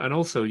difference. And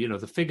also,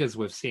 the figures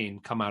we've seen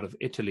come out of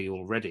Italy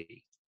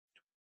already,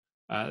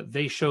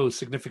 they show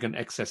significant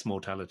excess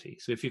mortality.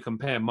 So if you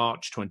compare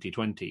March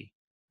 2020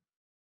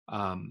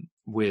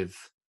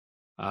 with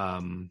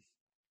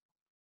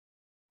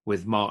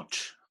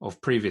March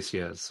of previous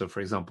years, so for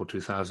example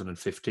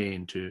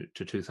 2015 to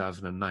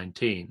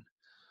 2019,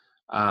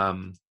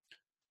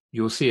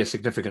 you'll see a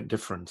significant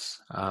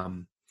difference.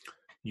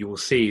 You will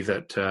see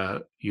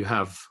that you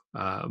have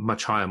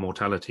much higher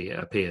mortality, it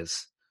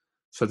appears.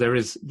 So there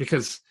is,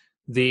 because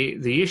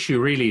the issue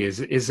really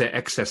is there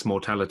excess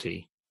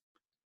mortality?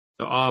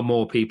 There are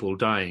more people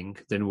dying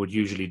than would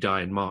usually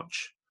die in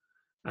March.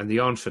 And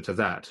the answer to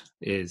that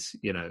is,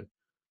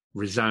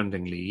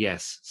 resoundingly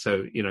yes.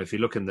 So, if you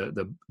look in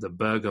the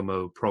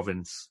Bergamo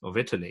province of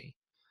Italy,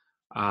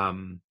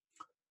 the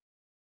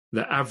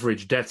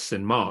average deaths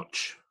in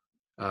March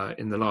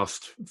in the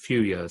last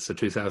few years, so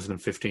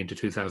 2015 to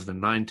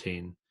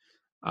 2019,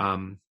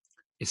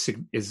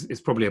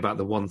 is probably about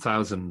the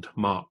 1,000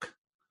 mark.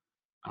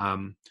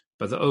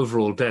 But the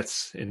overall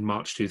deaths in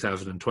March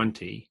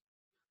 2020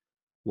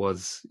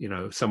 was,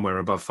 somewhere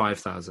above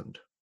 5,000.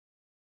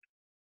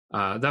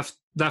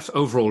 That's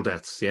overall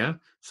deaths, yeah.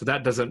 So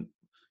that's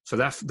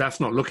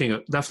not looking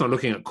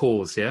at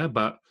cause, yeah.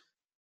 But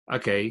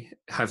okay,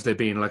 have there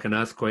been like an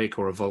earthquake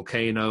or a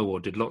volcano,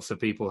 or did lots of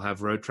people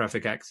have road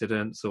traffic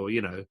accidents, or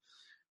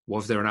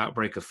was there an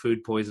outbreak of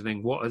food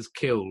poisoning? What has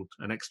killed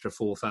an extra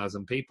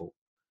 4,000 people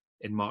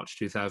in March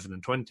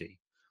 2020?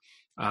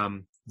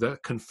 The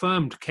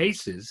confirmed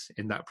cases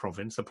in that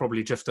province are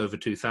probably just over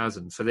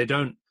 2,000. So they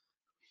don't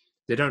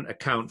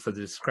account for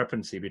the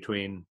discrepancy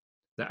between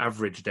the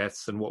average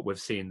deaths and what we've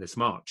seen this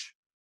March.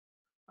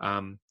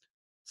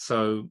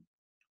 So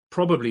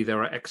probably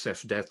there are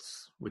excess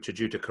deaths which are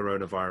due to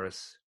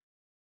coronavirus,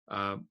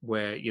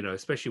 where,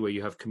 especially where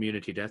you have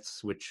community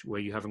deaths,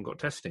 where you haven't got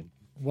testing.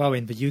 Well,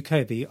 in the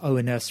UK, the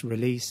ONS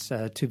released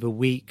to the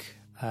week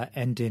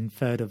ending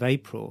 3rd of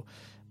April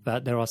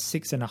that there are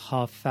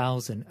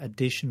 6,500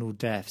 additional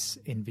deaths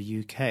in the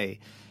UK.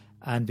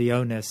 And the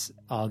ONS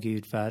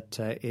argued that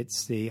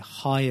it's the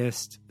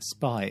highest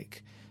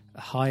spike,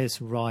 highest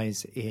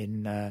rise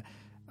in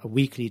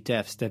weekly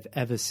deaths they've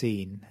ever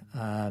seen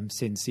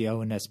since the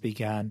ONS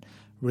began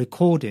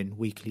recording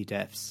weekly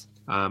deaths.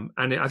 And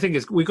I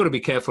think we've got to be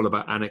careful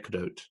about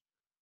anecdote.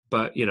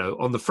 But,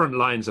 on the front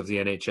lines of the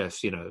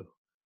NHS,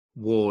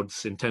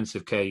 wards,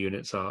 intensive care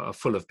units are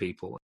full of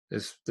people.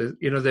 There's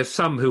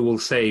some who will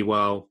say,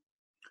 well,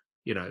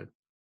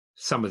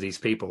 some of these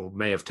people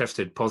may have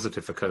tested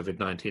positive for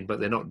COVID-19,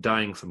 but they're not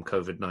dying from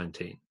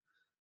COVID-19.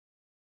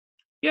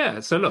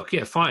 Yeah, so look,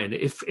 yeah, fine.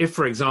 If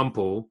for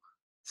example,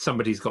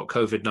 somebody's got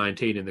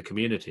COVID-19 in the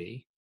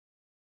community,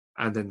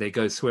 and then they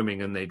go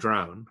swimming and they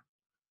drown,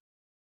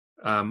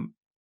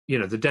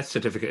 the death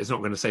certificate is not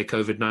going to say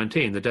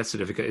COVID-19. The death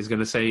certificate is going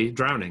to say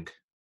drowning.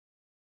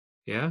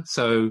 Yeah.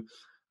 So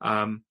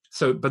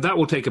but that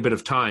will take a bit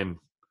of time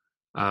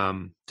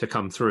to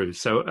come through.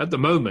 So at the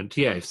moment,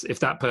 yes, if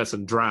that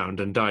person drowned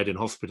and died in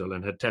hospital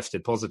and had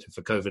tested positive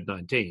for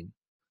COVID-19,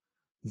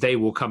 they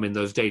will come in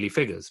those daily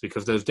figures,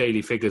 because those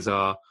daily figures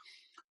are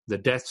the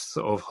deaths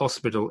of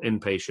hospital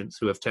inpatients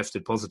who have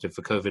tested positive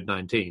for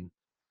COVID-19.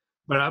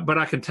 But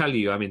I can tell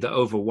you, I mean, the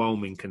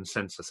overwhelming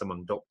consensus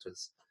among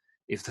doctors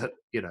is that,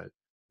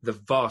 the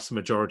vast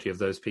majority of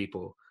those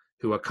people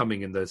who are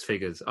coming in those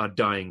figures are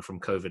dying from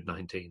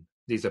COVID-19.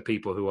 These are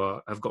people who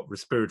have got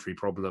respiratory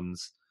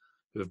problems,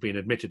 who have been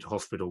admitted to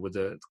hospital with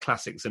the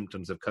classic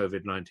symptoms of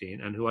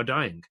COVID-19 and who are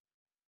dying.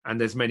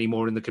 And there's many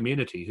more in the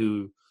community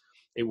who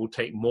it will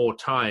take more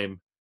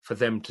time for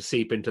them to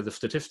seep into the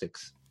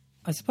statistics.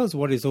 I suppose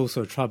what is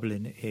also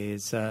troubling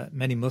is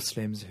many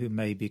Muslims who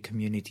may be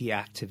community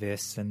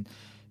activists and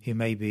who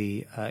may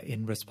be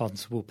in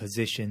responsible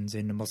positions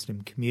in the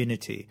Muslim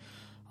community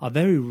are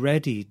very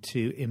ready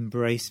to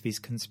embrace these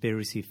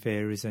conspiracy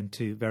theories and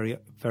to very,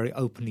 very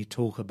openly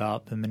talk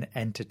about them and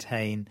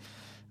entertain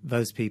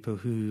those people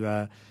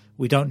who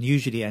we don't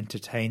usually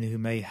entertain, who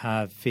may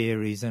have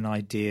theories and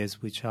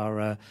ideas which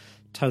are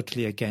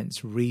totally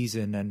against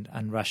reason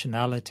and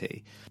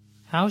rationality.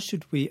 How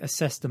should we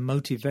assess the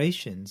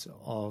motivations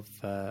of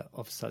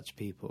such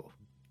people?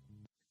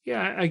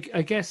 Yeah,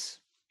 I guess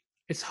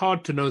it's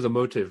hard to know the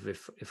motive,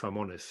 if I'm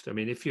honest. I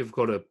mean, if you've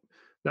got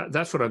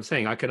that's what I'm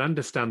saying. I can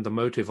understand the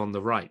motive on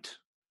the right.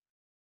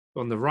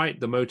 On the right,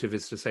 the motive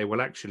is to say, well,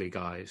 actually,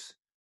 guys,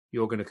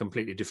 you're going to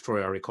completely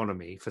destroy our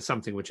economy for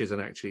something which isn't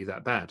actually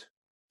that bad.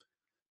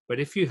 But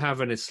if you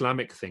have an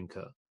Islamic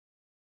thinker,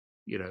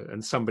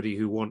 and somebody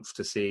who wants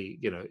to see,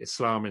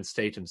 Islam and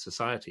state and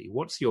society,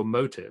 what's your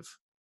motive?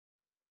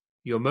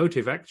 Your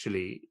motive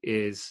actually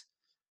is,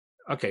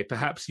 okay,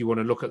 perhaps you want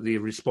to look at the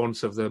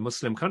response of the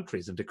Muslim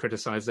countries and to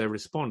criticize their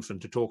response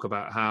and to talk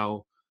about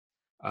how,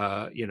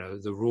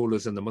 the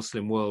rulers in the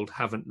Muslim world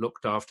haven't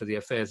looked after the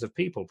affairs of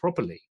people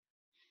properly.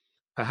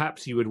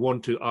 Perhaps you would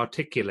want to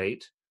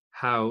articulate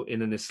how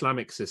in an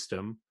Islamic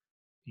system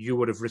you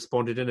would have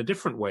responded in a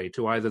different way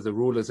to either the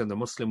rulers in the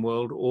Muslim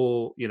world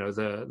or,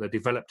 the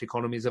developed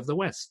economies of the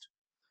West.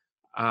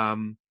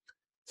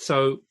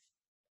 So,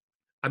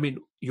 I mean,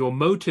 your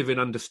motive in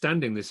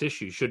understanding this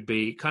issue should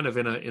be kind of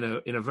in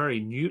a very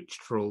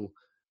neutral,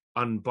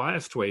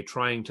 unbiased way,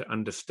 trying to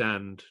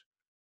understand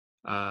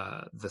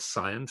the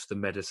science, the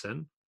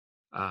medicine,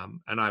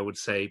 and I would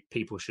say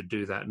people should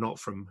do that not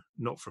from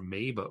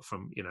me, but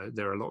from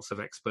there are lots of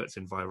experts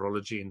in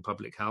virology and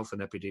public health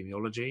and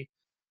epidemiology.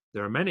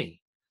 There are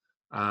many,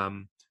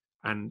 and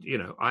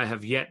I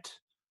have yet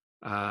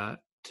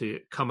to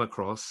come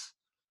across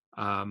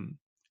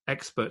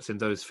experts in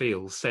those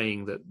fields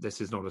saying that this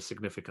is not a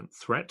significant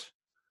threat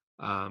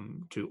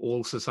to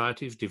all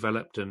societies,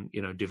 developed and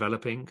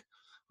developing.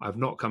 I've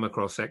not come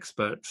across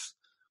experts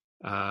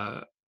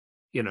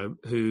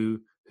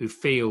who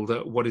feel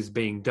that what is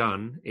being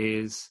done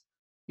is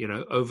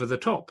over the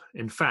top.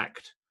 In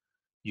fact,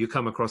 you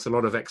come across a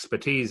lot of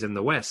expertise in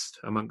the West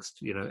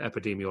amongst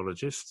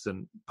epidemiologists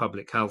and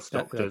public health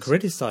doctors that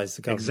criticize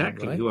the government,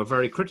 exactly, right? Who are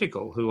very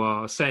critical, who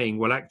are saying,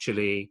 well,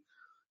 actually,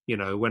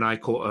 when I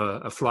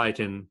caught a flight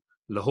in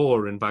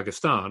Lahore in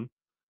Pakistan,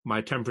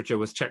 my temperature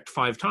was checked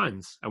 5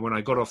 times, and when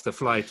I got off the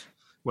flight,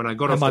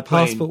 my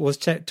passport was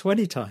checked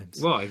 20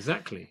 times. Well,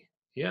 exactly,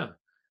 yeah.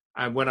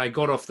 And when I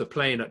got off the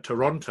plane at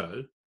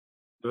Toronto,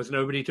 there was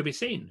nobody to be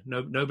seen.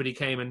 Nobody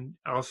came and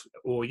asked,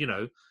 or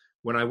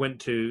when I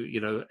went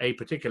to a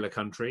particular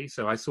country,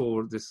 so I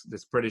saw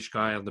this British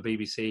guy on the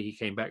BBC. He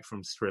came back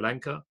from Sri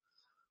Lanka,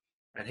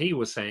 and he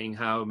was saying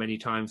how many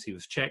times he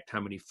was checked, how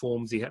many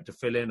forms he had to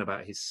fill in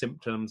about his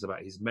symptoms,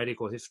 about his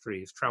medical history,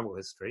 his travel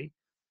history.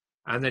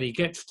 And then he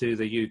gets to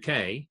the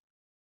UK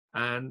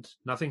and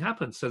nothing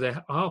happens. So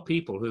there are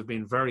people who have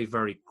been very,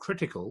 very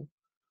critical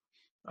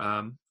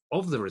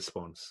of the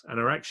response and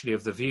are actually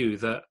of the view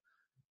that,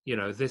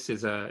 this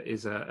is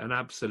an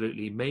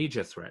absolutely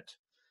major threat.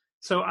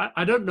 So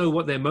I don't know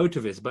what their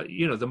motive is, but,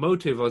 the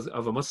motive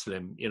of a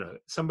Muslim,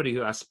 somebody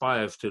who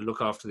aspires to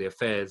look after the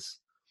affairs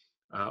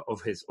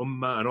of his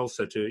ummah and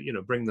also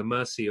to, bring the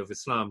mercy of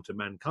Islam to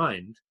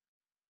mankind,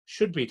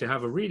 should be to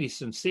have a really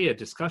sincere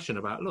discussion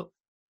about, look,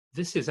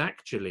 this is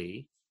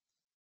actually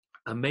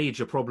a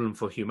major problem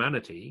for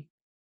humanity.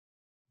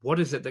 What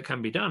is it that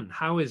can be done?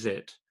 How is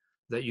it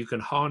that you can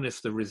harness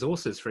the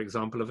resources, for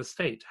example, of a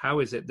state? How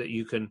is it that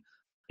you can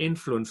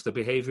influence the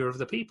behavior of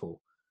the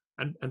people?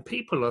 And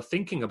people are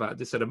thinking about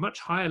this at a much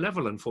higher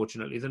level,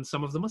 unfortunately, than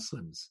some of the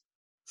Muslims.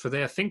 So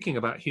they are thinking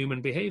about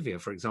human behavior,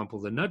 for example,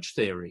 the nudge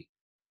theory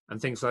and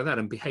things like that,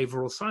 and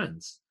behavioral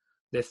science.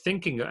 They're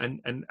thinking,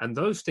 and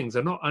those things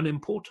are not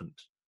unimportant,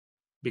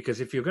 because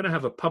if you're going to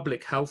have a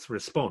public health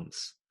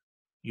response,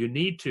 you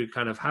need to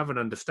kind of have an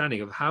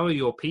understanding of how are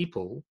your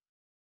people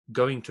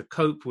going to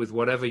cope with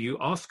whatever you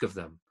ask of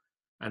them,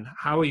 and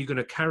how are you going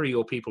to carry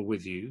your people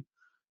with you,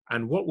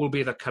 and what will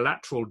be the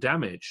collateral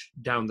damage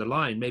down the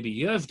line, maybe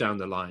years down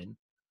the line,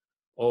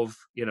 of,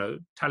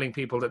 telling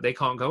people that they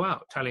can't go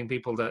out, telling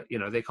people that,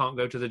 they can't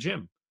go to the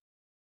gym.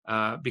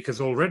 Because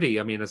already,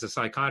 as a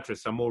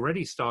psychiatrist, I'm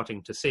already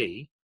starting to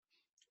see,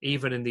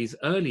 even in these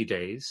early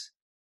days,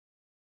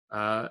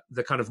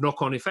 the kind of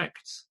knock-on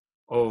effects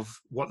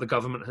of what the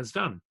government has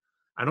done.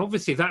 And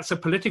obviously that's a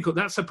political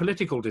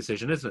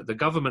decision, isn't it? The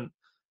government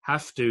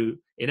in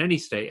any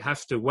state,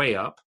 has to weigh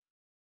up,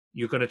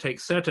 you're going to take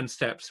certain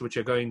steps which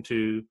are going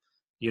to,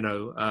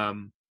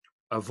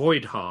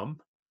 avoid harm,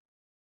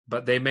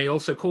 but they may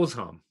also cause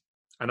harm.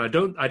 And I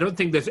don't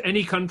think there's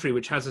any country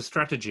which has a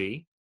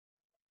strategy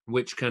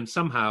which can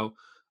somehow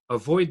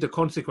avoid the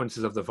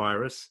consequences of the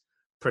virus,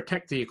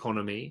 protect the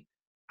economy,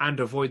 and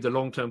avoid the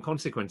long-term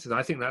consequences.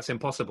 I think that's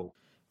impossible.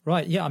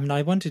 Right. Yeah.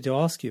 I wanted to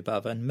ask you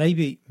about that, and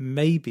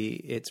maybe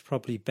it's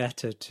probably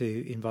better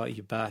to invite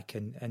you back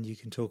and you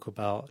can talk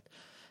about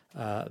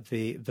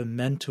the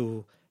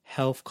mental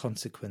health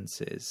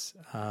consequences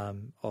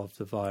of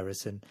the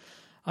virus. And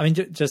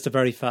just the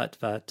very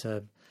fact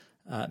that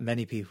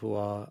many people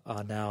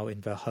are now in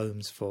their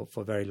homes for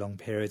very long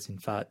periods. In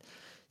fact,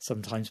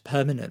 sometimes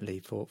permanently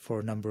for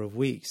a number of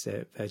weeks.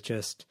 They're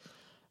just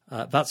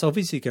that's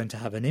obviously going to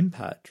have an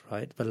impact,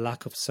 right? The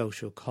lack of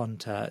social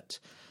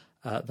contact.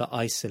 The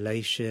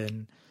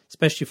isolation,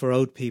 especially for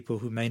old people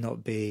who may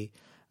not be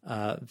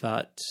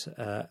that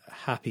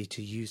happy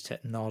to use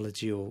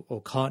technology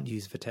or can't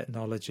use the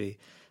technology,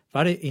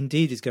 that it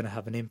indeed is going to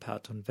have an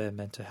impact on their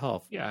mental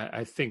health. Yeah,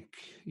 I think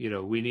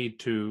we need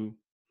to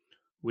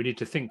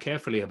think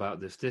carefully about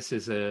this. This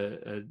is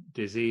a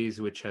disease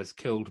which has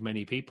killed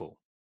many people,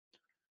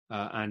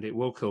 and it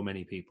will kill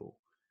many people,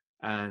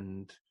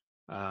 and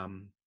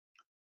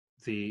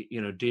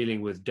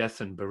dealing with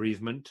death and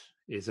bereavement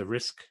is a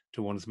risk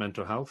to one's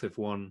mental health if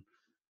one,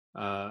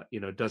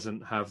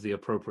 doesn't have the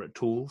appropriate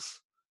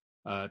tools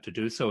to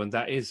do so, and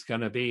that is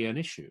going to be an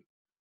issue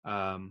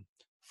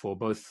for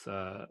both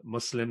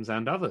Muslims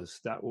and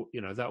others. That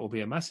will be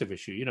a massive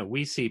issue.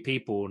 We see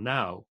people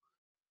now,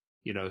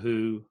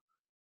 who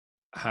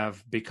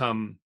have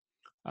become,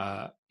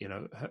 have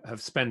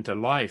spent a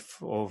life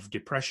of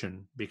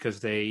depression because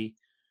they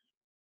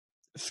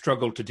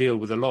struggled to deal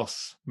with a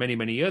loss many,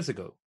 many years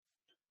ago.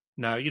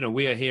 Now,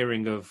 we are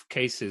hearing of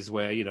cases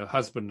where,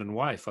 husband and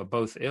wife are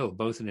both ill,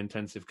 both in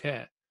intensive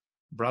care,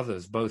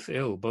 brothers both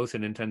ill, both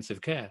in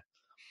intensive care.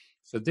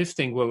 So this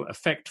thing will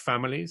affect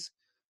families.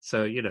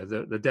 So,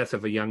 the death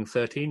of a young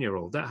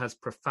 13-year-old, that has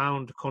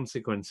profound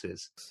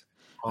consequences.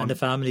 And the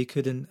family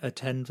couldn't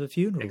attend the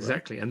funeral.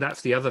 Exactly. Right? And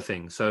that's the other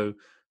thing. So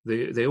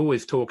they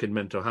always talk in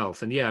mental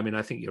health. And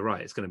I think you're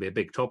right. It's going to be a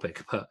big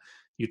topic. But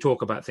you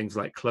talk about things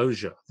like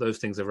closure. Those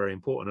things are very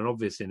important. And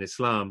obviously in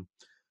Islam,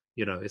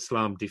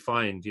 Islam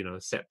defined,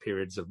 set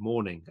periods of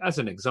mourning as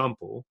an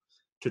example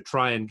to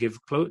try and give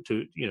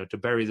to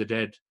bury the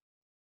dead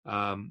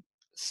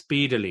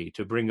speedily,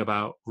 to bring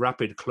about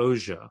rapid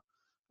closure.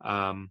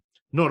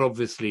 Not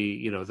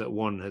obviously, that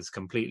one has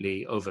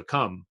completely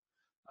overcome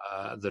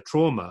the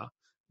trauma,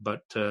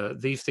 but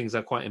these things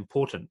are quite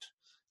important.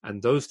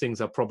 And those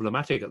things are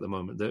problematic at the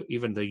moment.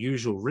 Even the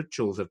usual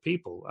rituals of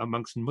people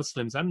amongst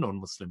Muslims and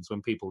non-Muslims,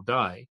 when people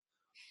die,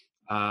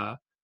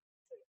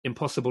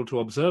 impossible to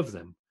observe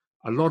them.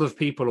 A lot of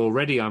people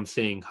already, I'm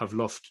seeing, have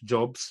lost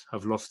jobs,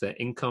 have lost their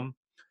income.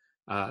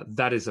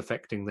 That is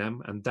affecting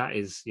them. And that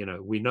is,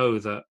 we know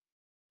that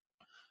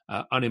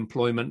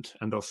unemployment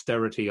and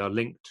austerity are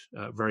linked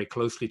very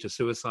closely to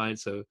suicide.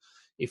 So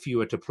if you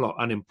were to plot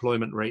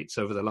unemployment rates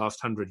over the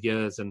last 100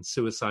 years and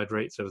suicide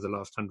rates over the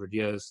last 100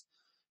 years,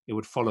 it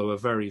would follow a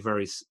very,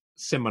 very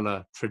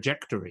similar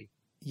trajectory.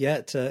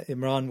 Yet,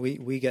 Imran,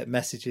 we get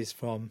messages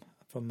from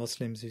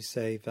Muslims who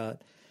say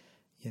that,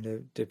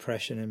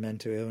 depression and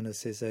mental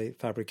illness is a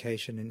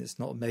fabrication and it's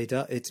not made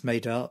up. It's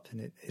made up,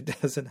 and it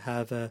doesn't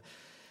have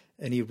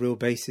any real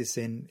basis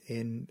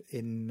in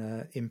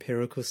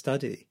empirical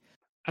study.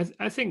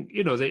 I think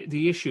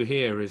the issue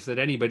here is that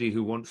anybody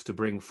who wants to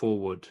bring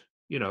forward,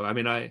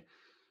 I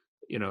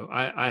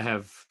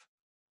have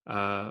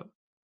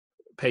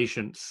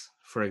patients,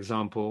 for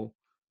example.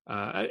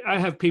 I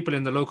have people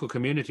in the local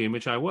community in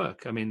which I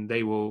work.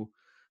 They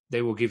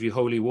will give you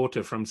holy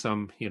water from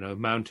some,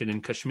 mountain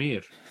in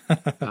Kashmir,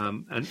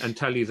 and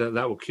tell you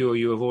that will cure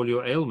you of all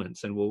your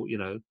ailments. And will,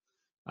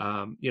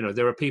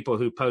 there are people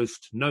who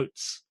post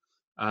notes,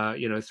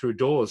 through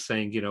doors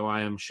saying,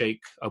 I am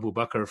Sheikh Abu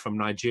Bakr from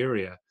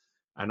Nigeria,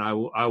 and I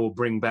will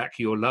bring back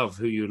your love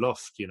who you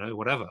lost,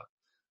 whatever.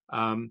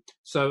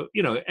 So,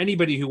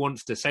 anybody who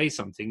wants to say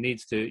something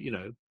needs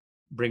to,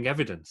 bring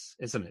evidence,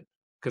 isn't it?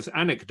 Because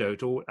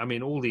anecdote,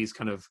 all these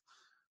kind of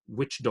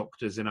witch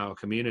doctors in our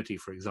community,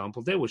 for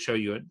example, they will show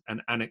you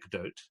an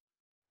anecdote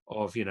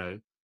of,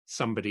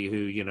 somebody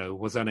who,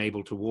 was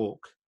unable to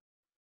walk,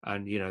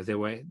 and,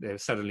 they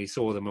suddenly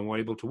saw them and were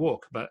able to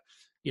walk. But,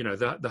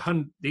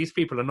 these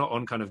people are not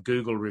on kind of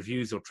Google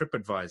reviews or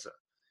TripAdvisor.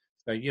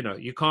 So, you're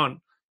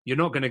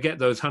not going to get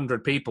those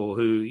 100 people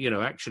who,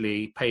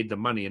 actually paid the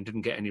money and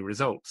didn't get any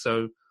results.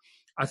 So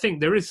I think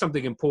there is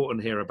something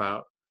important here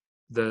about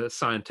the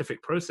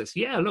scientific process,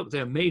 yeah, look,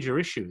 there are major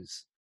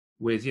issues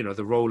with,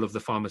 the role of the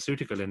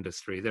pharmaceutical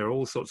industry. There are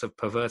all sorts of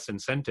perverse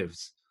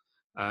incentives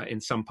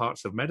in some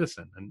parts of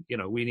medicine, and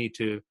we need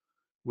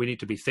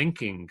to be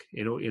thinking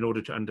in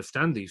order to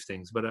understand these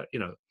things. But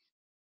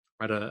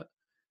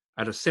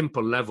at a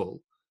simple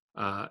level,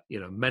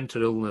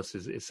 mental illness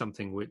is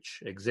something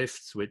which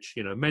exists, which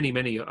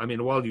many. I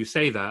mean, while you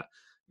say that,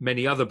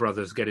 many other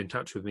brothers get in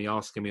touch with me,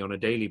 asking me on a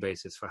daily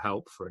basis for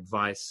help, for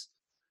advice,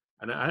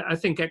 and I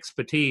think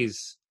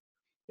expertise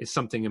is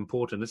something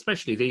important,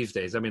 especially these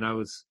days. I mean, I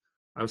was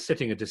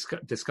sitting and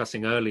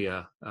discussing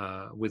earlier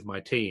with my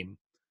team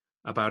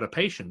about a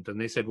patient,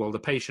 and they said, well, the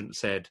patient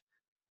said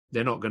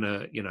they're not going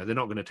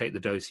to take the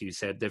dose you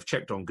said. They've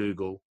checked on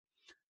Google,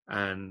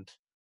 and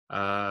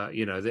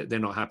they're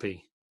not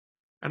happy.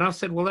 And I've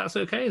said, well, that's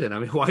okay then. I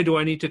mean, why do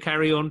I need to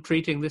carry on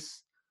treating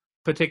this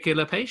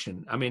particular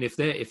patient? I mean, if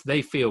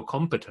they feel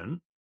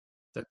competent,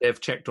 that they've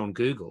checked on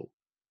Google,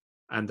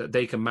 and that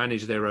they can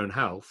manage their own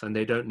health, and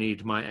they don't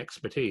need my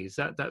expertise,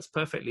 that's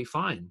perfectly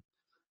fine.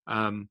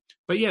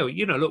 But yeah,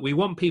 look, we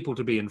want people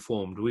to be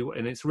informed.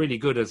 And it's really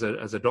good as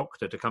a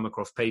doctor to come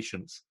across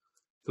patients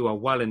who are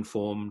well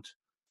informed,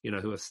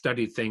 who have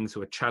studied things,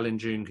 who are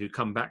challenging, who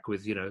come back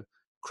with,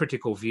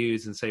 critical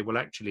views and say, well,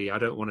 actually, I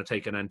don't want to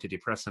take an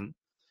antidepressant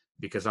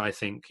because I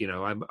think,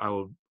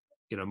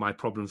 my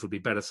problems would be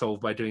better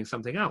solved by doing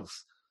something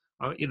else.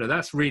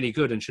 That's really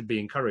good and should be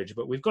encouraged.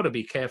 But we've got to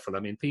be careful. I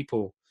mean,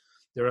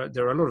 there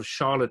are a lot of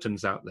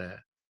charlatans out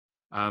there.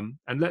 And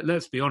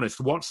let's be honest,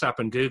 WhatsApp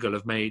and Google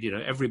have made,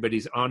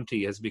 everybody's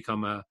auntie has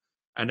become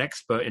an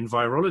expert in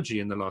virology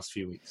in the last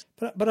few weeks.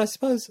 But I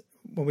suppose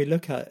when we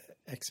look at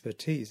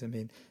expertise, I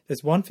mean,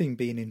 there's one thing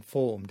being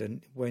informed,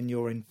 and when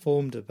you're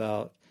informed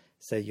about,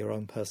 say, your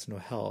own personal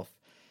health,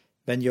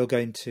 then you're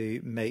going to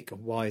make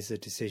wiser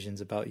decisions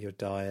about your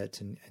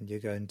diet, and you're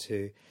going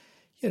to,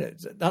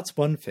 that's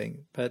one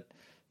thing. But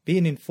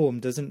being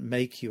informed doesn't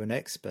make you an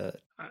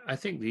expert. I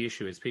think the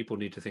issue is people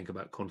need to think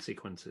about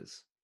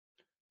consequences.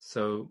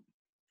 So,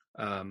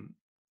 I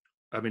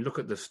mean, look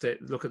at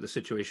the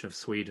situation of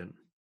Sweden,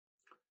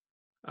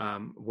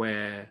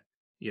 where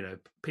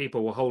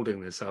people were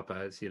holding this up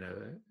as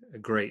a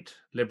great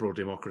liberal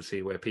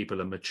democracy where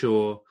people are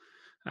mature,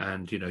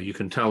 and you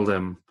can tell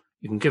them,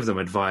 you can give them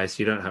advice.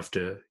 You don't have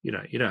to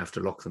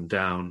lock them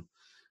down.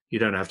 You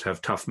don't have to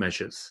have tough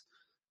measures.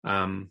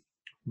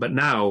 But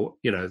now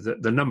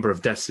the number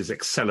of deaths is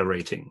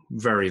accelerating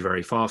very,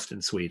 very fast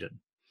in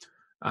Sweden.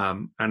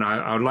 And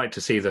I would like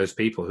to see those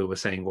people who were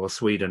saying, well,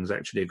 Sweden's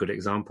actually a good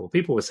example.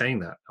 People were saying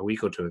that a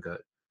week or two ago,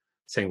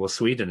 saying, well,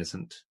 Sweden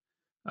isn't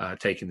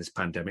taking this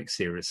pandemic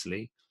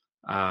seriously.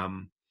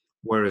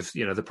 Whereas,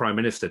 the Prime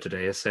Minister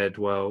today has said,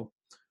 well,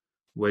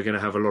 we're going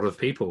to have a lot of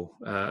people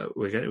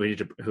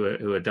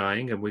who are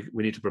dying, and we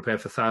need to prepare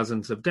for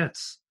thousands of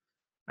deaths.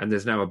 And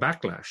there's now a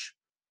backlash.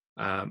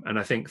 And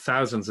I think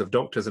thousands of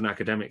doctors and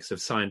academics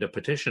have signed a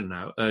petition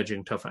now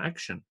urging tougher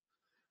action.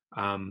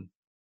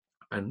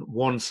 And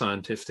one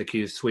scientist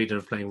accused Sweden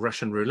of playing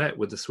Russian roulette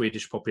with the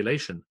Swedish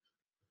population.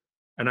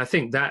 And I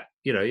think that,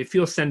 if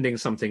you're sending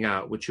something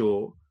out which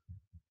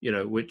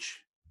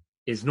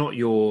is not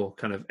your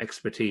kind of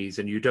expertise,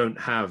 and you don't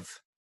have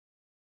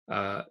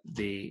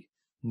the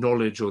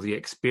knowledge or the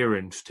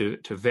experience to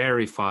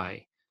verify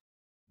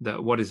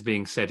that what is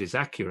being said is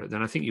accurate,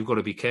 then I think you've got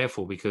to be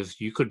careful,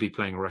 because you could be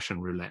playing Russian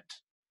roulette.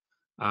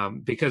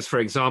 Because, for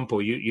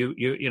example,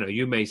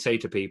 you may say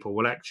to people,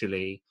 well,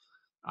 actually,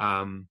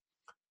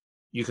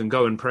 you can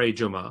go and pray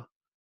Jummah,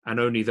 and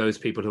only those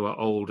people who are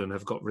old and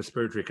have got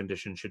respiratory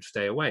conditions should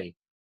stay away.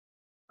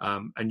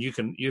 And you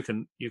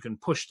can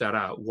push that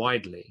out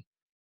widely,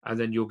 and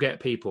then you'll get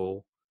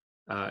people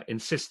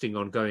insisting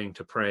on going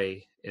to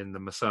pray in the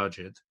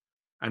masajid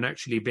and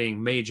actually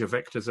being major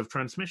vectors of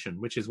transmission,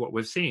 which is what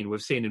we've seen.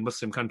 We've seen in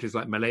Muslim countries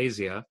like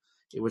Malaysia,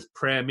 it was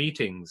prayer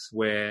meetings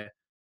where,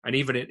 and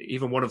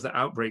even one of the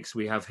outbreaks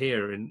we have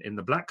here in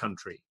the Black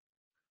Country,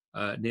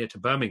 near to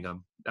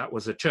Birmingham, that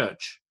was a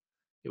church.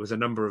 It was a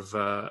number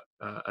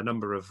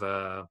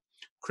of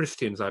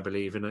Christians, I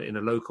believe, in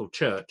a local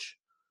church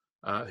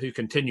who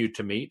continued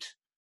to meet,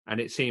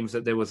 and it seems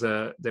that there was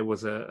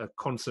a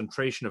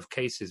concentration of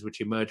cases which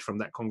emerged from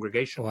that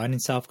congregation. And in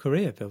South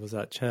Korea, there was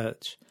that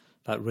church,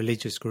 that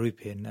religious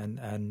grouping,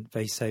 and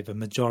they say the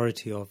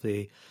majority of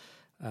the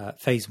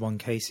phase 1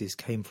 cases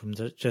came from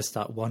just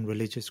that one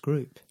religious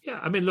group. Yeah,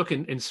 I mean, look,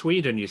 in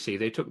Sweden, you see,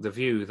 they took the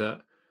view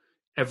that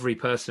every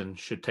person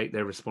should take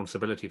their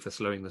responsibility for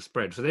slowing the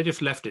spread. So they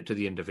just left it to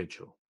the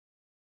individual,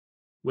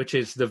 which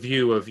is the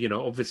view of,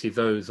 obviously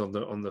those on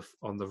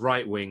the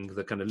right wing,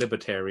 the kind of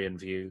libertarian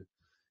view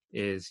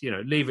is,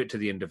 leave it to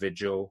the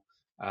individual.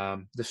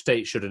 The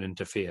state shouldn't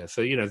interfere.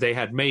 So, they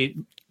had made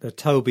the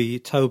Toby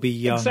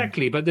Young.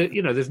 Exactly. But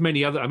there's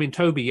many other, I mean,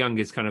 Toby Young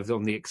is kind of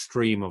on the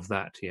extreme of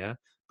that. Yeah.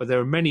 But there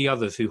are many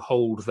others who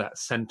hold that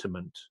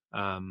sentiment.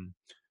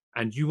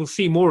 And you will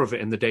see more of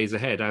it in the days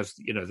ahead as,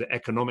 the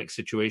economic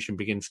situation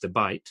begins to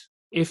bite.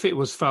 If it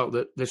was felt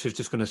that this is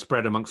just going to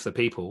spread amongst the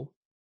people,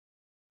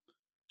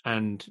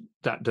 and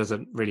that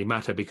doesn't really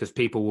matter because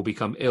people will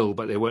become ill,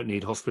 but they won't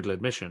need hospital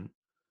admission.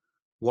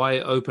 Why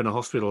open a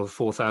hospital of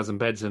 4,000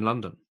 beds in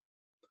London?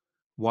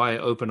 Why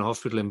open a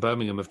hospital in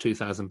Birmingham of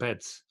 2,000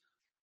 beds?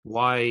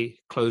 Why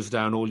close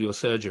down all your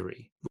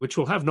surgery, which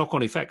will have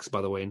knock-on effects,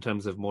 by the way, in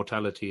terms of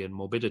mortality and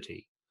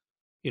morbidity?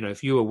 You know,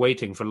 if you were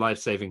waiting for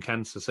life-saving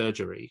cancer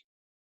surgery,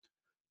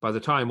 by the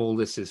time all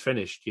this is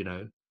finished, you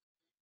know,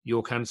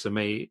 your cancer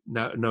may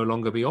no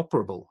longer be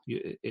operable.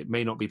 It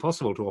may not be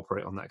possible to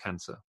operate on that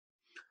cancer.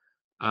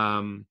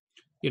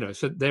 You know,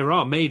 so there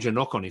are major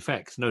knock-on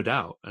effects, no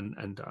doubt,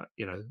 and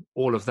you know,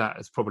 all of that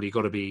has probably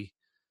got to be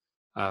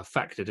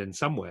factored in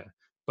somewhere.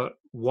 But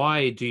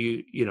why do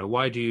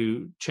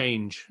you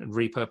change and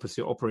repurpose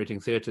your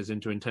operating theatres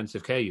into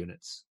intensive care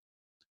units?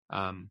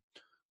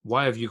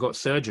 Why have you got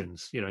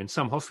surgeons? You know, in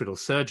some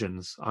hospitals,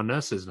 surgeons are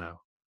nurses now.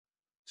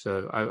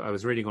 So I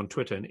was reading on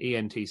Twitter, an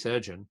ENT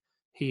surgeon,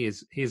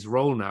 his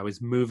role now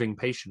is moving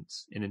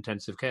patients in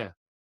intensive care.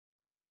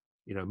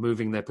 You know,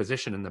 moving their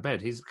position in the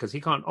bed. Because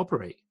he can't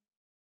operate.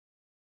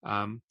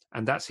 And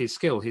that's his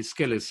skill. His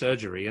skill is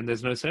surgery, and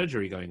there's no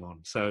surgery going on.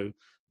 So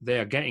they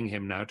are getting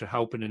him now to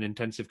help in an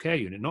intensive care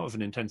unit, not as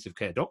an intensive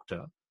care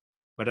doctor,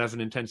 but as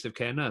an intensive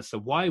care nurse. So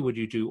why would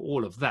you do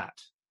all of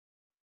that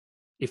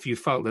if you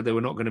felt that there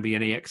were not going to be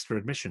any extra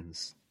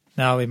admissions?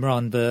 Now,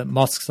 Imran, the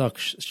mosques are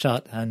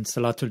shut and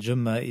Salatul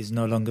Jummah is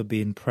no longer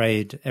being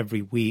prayed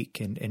every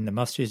week in the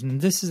masjid. And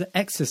this has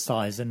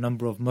exercised a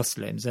number of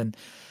Muslims. And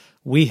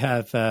we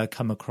have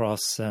come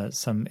across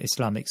some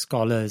Islamic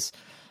scholars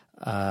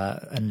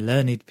and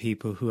learned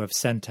people who have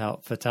sent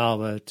out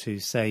fatwa to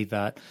say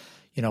that,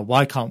 you know,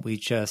 why can't we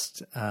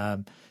just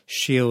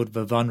shield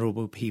the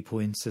vulnerable people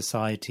in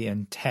society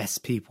and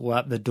test people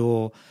at the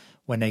door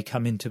when they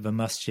come into the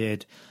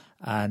masjid?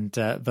 And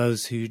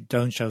those who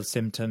don't show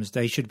symptoms,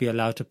 they should be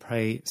allowed to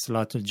pray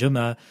Salatul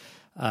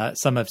Jummah.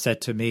 Some have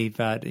said to me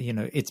that, you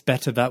know, it's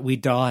better that we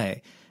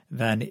die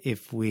than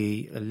if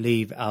we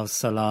leave our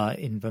salah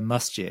in the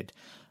masjid.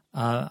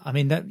 I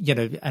mean, that, you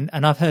know,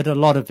 and I've heard a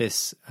lot of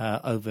this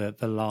over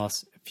the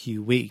last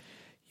few weeks.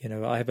 You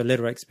know, I have a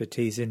little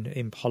expertise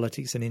in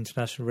politics and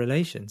international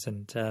relations,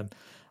 and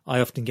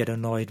I often get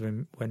annoyed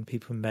when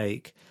people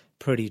make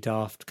pretty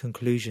daft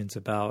conclusions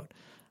about,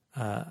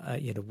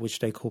 you know, which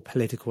they call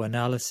political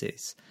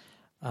analysis.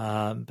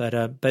 But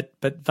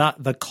that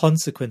the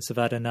consequence of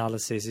that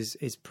analysis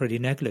is pretty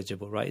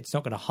negligible, right? It's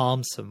not going to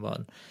harm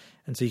someone,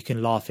 and so you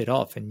can laugh it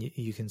off and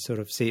you can sort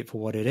of see it for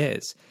what it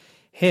is.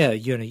 Here,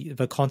 you know,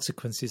 the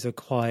consequences are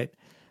quite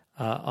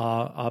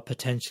are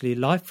potentially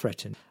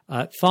life-threatening.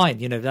 Fine,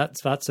 you know,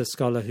 that's a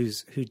scholar who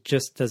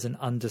just doesn't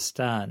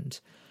understand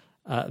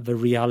the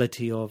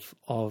reality of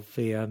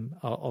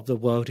the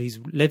world he's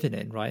living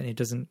in, right? And he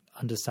doesn't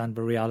understand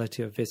the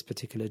reality of this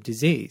particular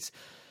disease.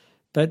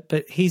 But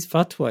his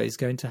fatwa is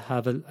going to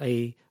have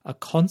a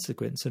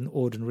consequence on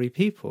ordinary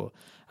people.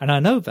 And I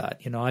know that,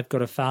 you know, I've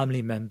got a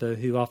family member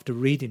who, after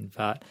reading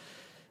that,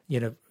 you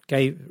know,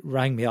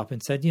 rang me up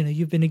and said, you know,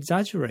 you've been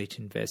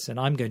exaggerating this, and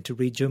I'm going to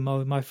read Jummah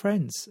with my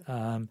friends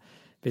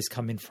this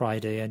coming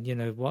Friday. And, you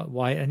know,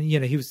 why? And, you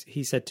know,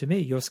 he said to me,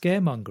 you're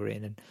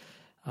scaremongering.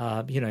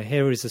 And, you know,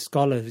 here is a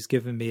scholar who's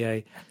given me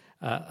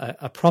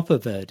a proper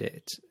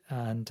verdict.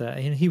 And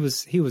he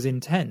was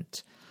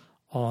intent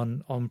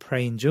on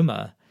praying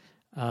Jummah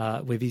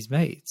with his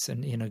mates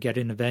and, you know,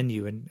 getting a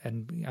venue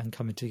and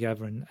coming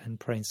together and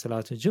praying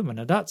Salatul Jummah.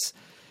 Now that's,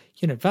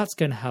 you know, that's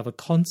going to have a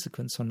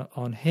consequence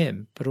on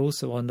him, but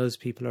also on those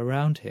people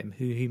around him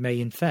who he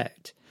may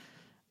infect.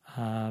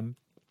 You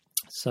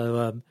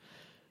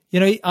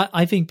know,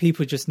 I think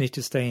people just need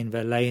to stay in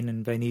their lane,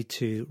 and they need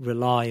to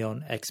rely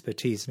on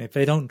expertise. And if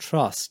they don't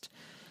trust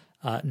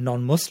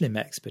non-Muslim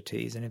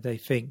expertise, and if they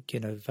think, you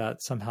know,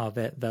 that somehow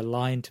they're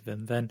lying to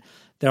them, then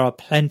there are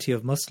plenty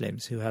of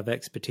Muslims who have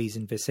expertise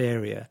in this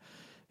area,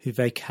 who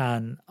they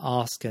can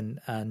ask and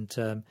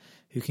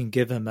who can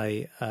give them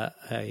a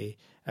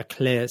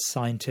clear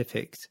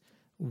scientific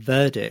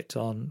verdict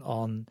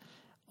on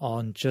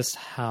just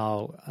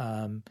how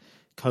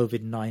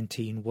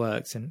COVID-19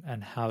 works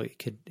and how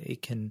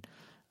it can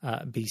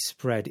be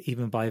spread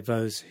even by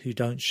those who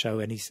don't show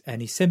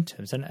any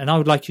symptoms. And I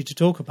would like you to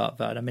talk about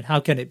that. I mean, how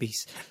can it be?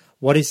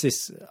 What is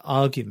this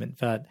argument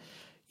that,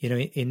 you know,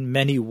 in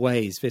many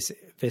ways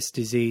this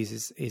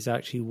disease is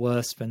actually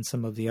worse than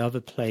some of the other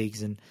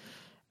plagues and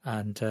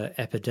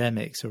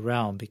epidemics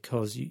around,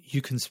 because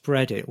you can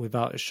spread it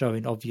without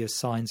showing obvious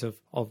signs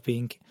of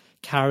being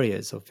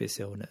carriers of this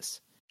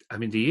illness? I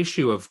mean, the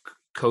issue of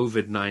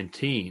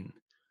COVID-19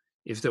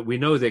 is that we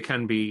know there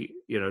can be,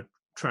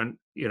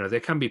 there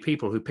can be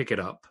people who pick it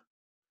up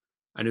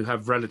and who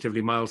have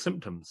relatively mild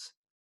symptoms,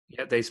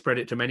 yet they spread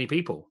it to many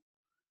people,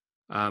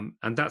 and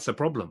that's a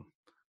problem.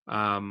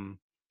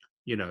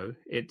 You know,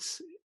 it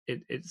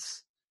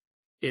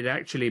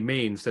actually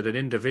means that an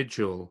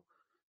individual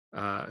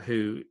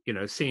who, you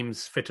know,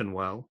 seems fit and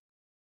well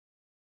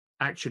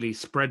actually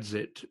spreads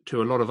it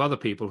to a lot of other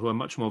people who are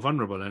much more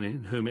vulnerable and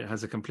in whom it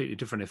has a completely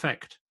different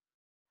effect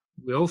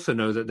we also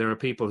know that there are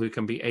people who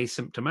can be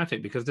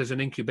asymptomatic because there's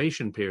an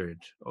incubation period,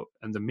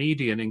 and the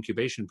median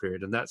incubation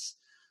period, and that's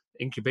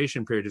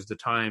incubation period is the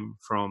time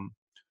from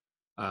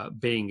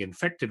being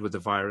infected with the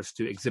virus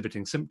to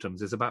exhibiting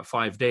symptoms is about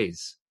 5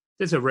 days.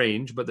 There's a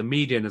range, but the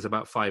median is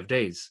about 5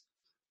 days.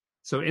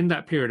 So in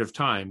that period of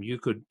time, you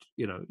could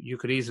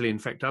easily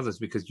infect others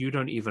because you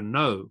don't even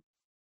know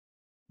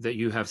that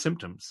you have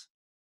symptoms.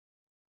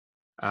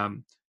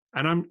 And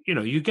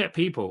you get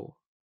people.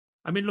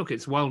 I mean, look,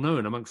 it's well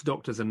known amongst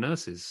doctors and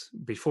nurses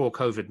before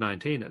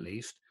COVID-19, at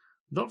least.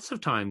 Lots of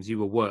times you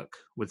will work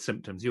with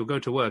symptoms. You'll go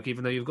to work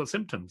even though you've got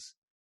symptoms.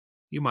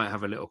 You might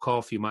have a little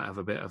cough. You might have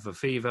a bit of a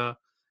fever.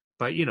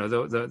 But,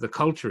 the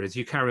culture is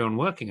you carry on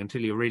working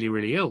until you're really,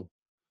 really ill.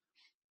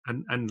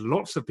 And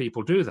lots of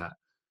people do that.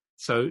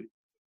 So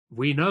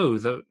we know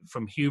that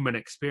from human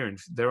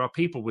experience, there are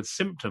people with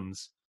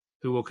symptoms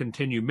who will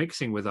continue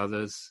mixing with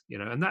others,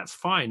 and that's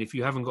fine if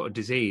you haven't got a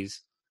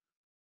disease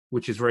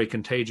which is very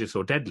contagious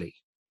or deadly.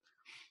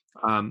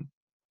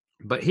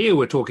 But here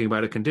we're talking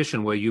about a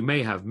condition where you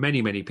may have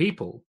many, many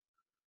people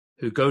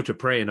who go to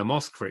pray in a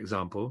mosque, for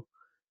example,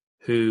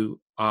 who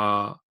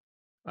are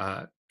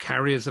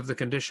carriers of the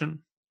condition.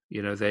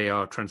 They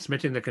are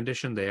transmitting the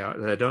condition.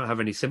 They don't have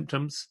any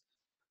symptoms,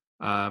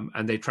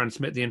 and they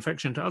transmit the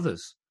infection to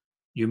others.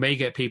 You may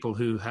get people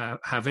who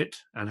have it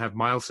and have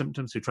mild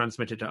symptoms who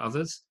transmit it to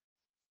others.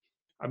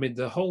 I mean,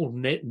 the whole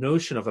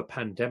notion of a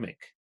pandemic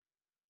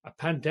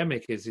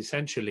is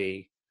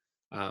essentially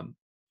an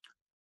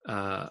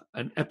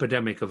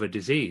epidemic of a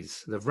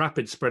disease, the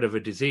rapid spread of a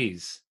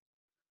disease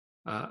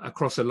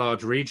across a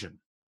large region.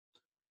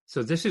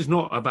 So this is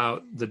not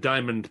about the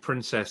Diamond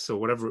Princess or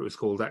whatever it was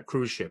called, that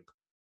cruise ship,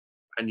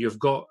 and you've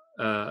got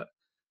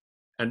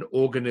an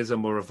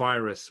organism or a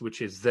virus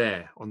which is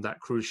there on that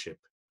cruise ship,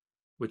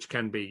 which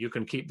you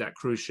can keep that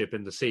cruise ship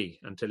in the sea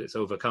until it's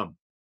overcome.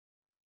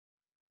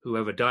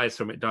 Whoever dies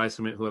from it, dies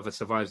from it. Whoever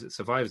survives it,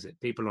 survives it.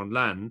 People on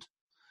land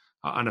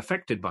are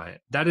unaffected by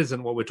it. That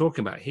isn't what we're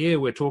talking about.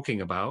 Here we're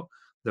talking about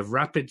the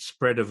rapid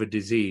spread of a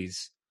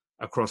disease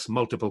across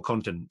multiple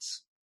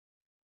continents.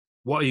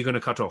 What are you going to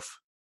cut off?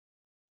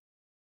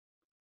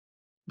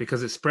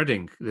 Because it's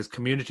spreading. There's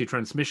community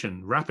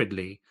transmission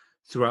rapidly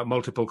throughout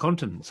multiple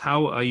continents.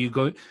 How are you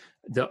going?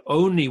 The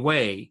only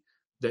way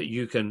that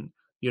you can,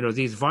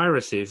 these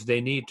viruses, they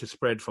need to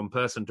spread from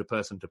person to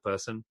person to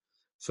person.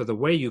 So the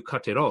way you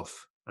cut it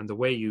off, and the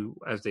way you,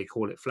 as they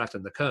call it,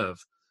 flatten the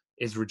curve,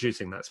 is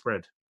reducing that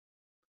spread.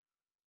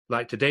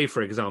 Like today,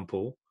 for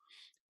example,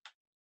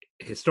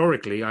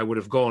 historically, I would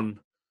have gone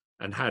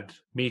and had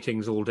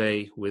meetings all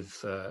day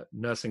with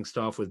nursing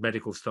staff, with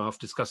medical staff,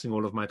 discussing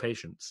all of my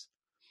patients.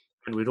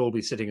 And we'd all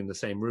be sitting in the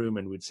same room,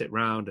 and we'd sit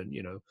round, and,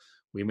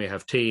 we may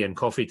have tea and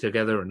coffee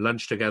together and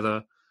lunch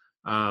together.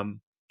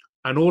 And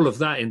all of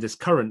that in this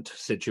current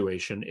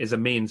situation is a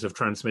means of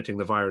transmitting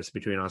the virus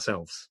between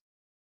ourselves.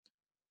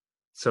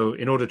 So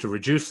in order to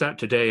reduce that,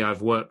 today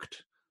I've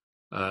worked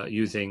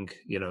using,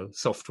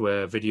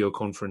 software, video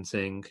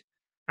conferencing,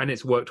 and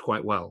it's worked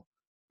quite well.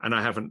 And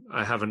I haven't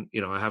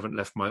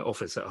left my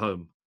office at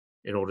home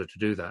in order to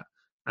do that.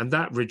 And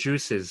that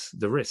reduces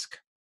the risk.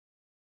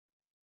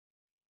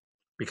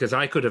 Because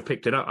I could have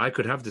picked it up. I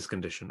could have this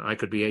condition. I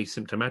could be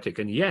asymptomatic.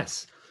 And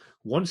yes,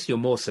 once you're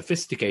more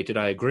sophisticated,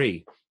 I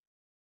agree.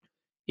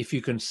 If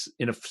you can,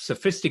 in a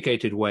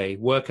sophisticated way,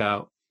 work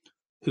out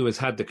who has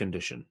had the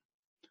condition,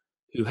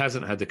 who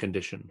hasn't had the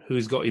condition,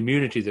 who's got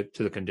immunity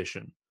to the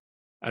condition,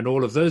 and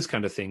all of those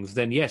kind of things,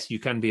 then yes, you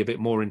can be a bit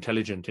more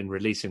intelligent in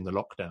releasing the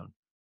lockdown.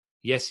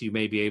 Yes, you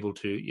may be able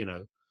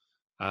to,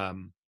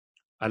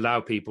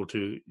 allow people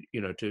to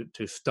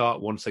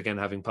start once again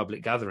having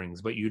public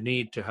gatherings, but you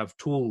need to have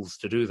tools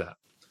to do that.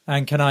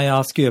 And can I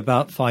ask you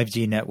about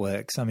 5G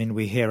networks? I mean,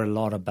 we hear a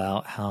lot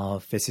about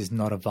how this is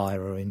not a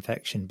viral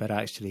infection, but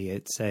actually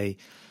it's a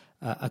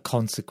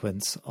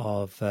consequence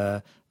of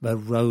the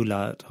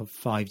rollout of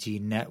 5G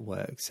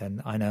networks.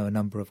 And I know a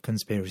number of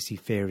conspiracy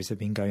theories have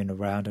been going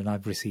around, and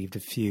I've received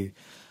a few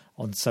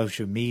on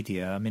social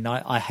media. I mean,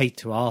 I hate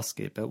to ask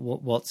it, but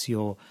what's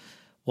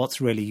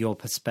really your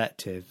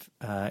perspective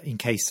in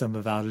case some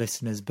of our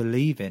listeners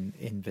believe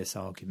in this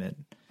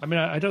argument? I mean,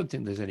 I don't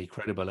think there's any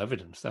credible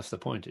evidence. That's the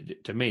point.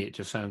 To me, it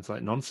just sounds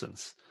like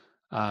nonsense.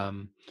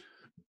 The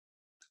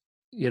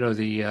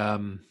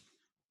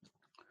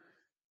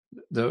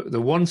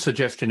one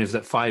suggestion is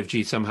that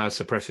 5G somehow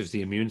suppresses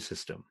the immune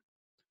system.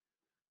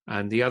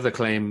 And the other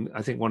claim,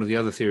 I think one of the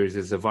other theories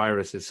is the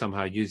virus is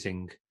somehow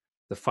using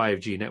the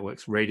 5G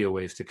network's radio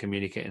waves to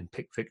communicate and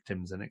pick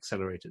victims and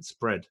accelerate its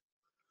spread.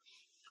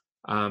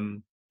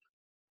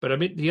 But I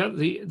mean,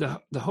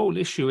 the whole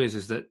issue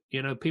is that,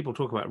 people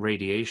talk about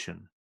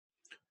radiation.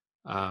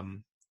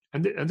 And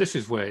this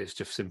is where it's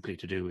just simply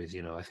to do with,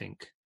 I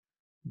think,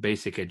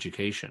 basic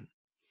education.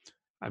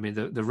 I mean,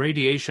 the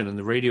radiation and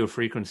the radio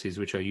frequencies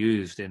which are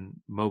used in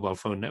mobile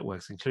phone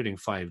networks, including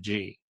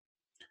 5G,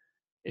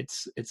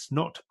 it's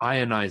not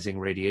ionizing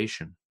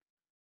radiation.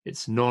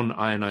 It's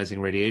non-ionizing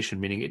radiation,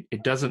 meaning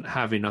it doesn't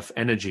have enough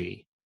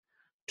energy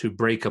to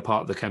break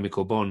apart the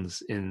chemical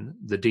bonds in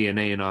the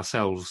DNA in our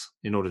cells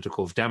in order to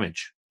cause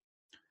damage.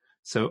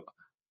 So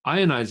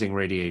ionizing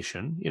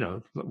radiation,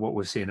 what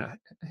we've seen at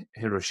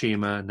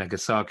Hiroshima,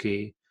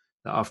 Nagasaki,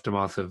 the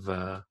aftermath of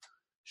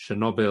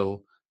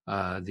Chernobyl,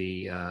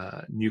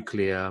 the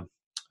nuclear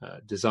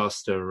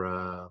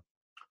disaster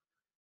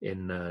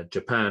in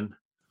Japan,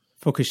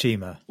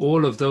 Fukushima,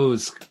 all of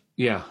those,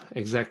 yeah,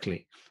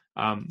 exactly.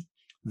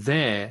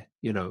 There,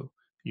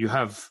 you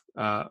have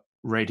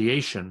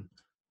radiation,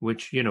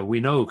 which, we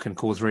know can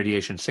cause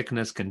radiation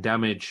sickness, can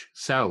damage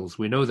cells.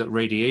 We know that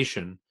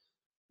radiation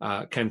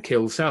can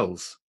kill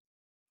cells,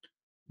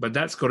 but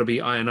that's got to be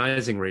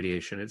ionizing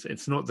radiation.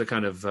 It's not the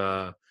kind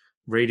of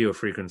radio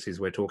frequencies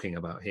we're talking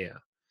about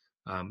here.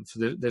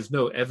 So there's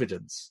no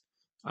evidence.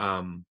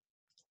 That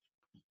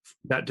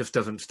just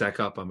doesn't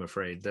stack up, I'm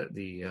afraid, that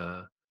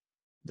the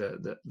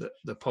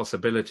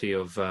possibility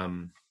of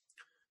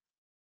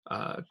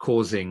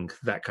causing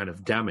that kind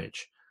of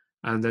damage.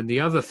 And then the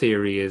other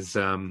theory is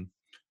some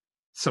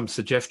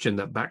suggestion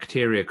that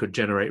bacteria could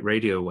generate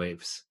radio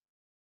waves.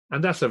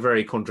 And that's a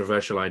very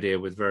controversial idea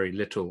with very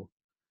little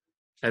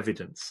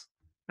evidence.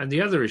 And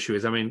the other issue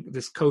is,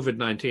 this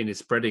COVID-19 is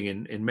spreading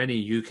in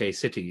many UK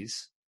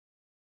cities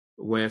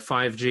where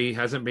 5G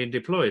hasn't been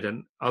deployed,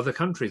 and other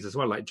countries as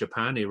well, like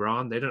Japan,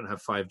 Iran, they don't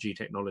have 5G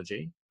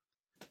technology.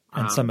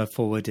 And some have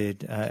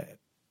forwarded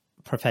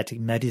prophetic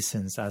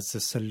medicines as a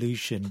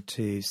solution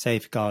to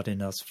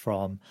safeguarding us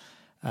from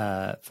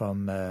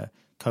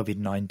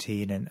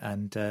COVID-19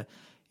 and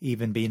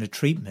even being a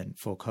treatment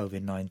for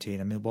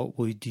COVID-19. What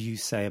would you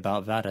say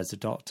about that as a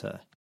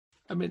doctor?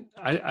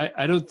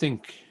 I don't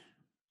think,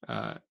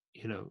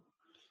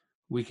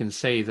 we can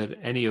say that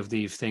any of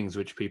these things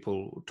which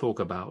people talk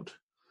about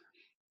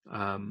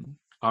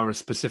are a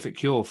specific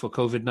cure for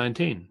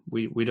COVID-19.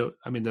 We don't.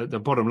 The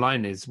bottom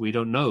line is we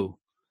don't know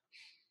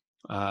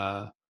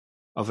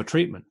of a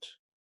treatment.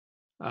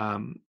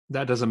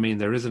 That doesn't mean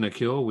there isn't a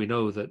cure. We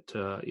know that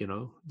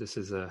this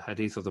is a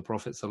hadith of the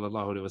Prophet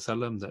sallallahu alaihi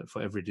wasallam, that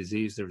for every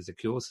disease there is a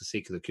cure. So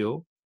seek the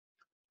cure.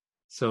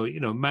 So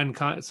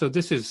mankind. So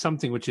this is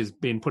something which is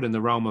being put in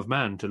the realm of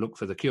man to look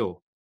for the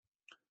cure,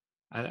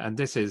 and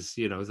this is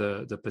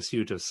the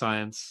pursuit of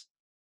science,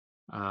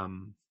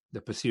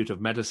 the pursuit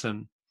of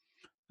medicine.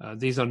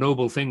 These are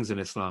noble things in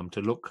Islam, to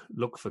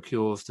look for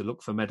cures, to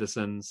look for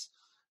medicines,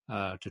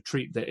 to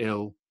treat the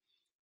ill.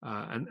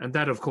 And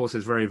that, of course,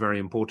 is very, very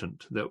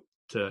important that,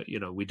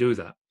 we do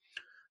that.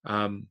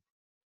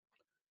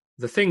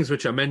 The things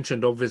which are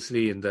mentioned,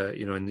 obviously, in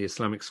the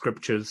Islamic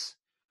scriptures,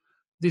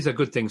 these are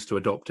good things to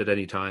adopt at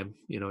any time,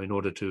 in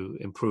order to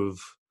improve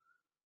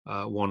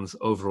one's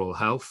overall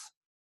health.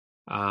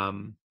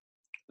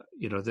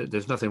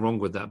 There's nothing wrong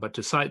with that, but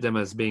to cite them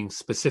as being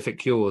specific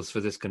cures for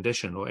this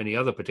condition or any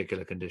other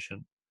particular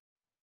condition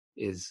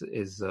is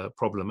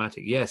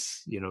problematic.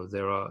 Yes,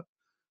 there are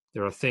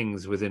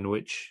things within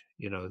which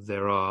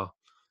there are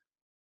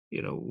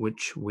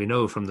which we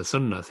know from the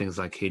Sunnah, things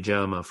like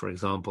hijama, for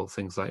example,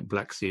 things like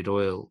black seed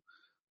oil,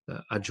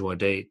 ajwa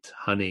date,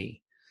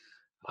 honey.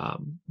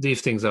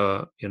 These things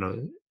are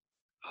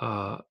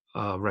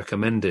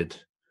recommended.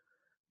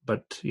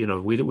 But,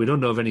 we don't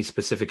know of any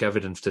specific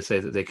evidence to say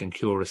that they can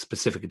cure a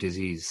specific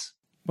disease.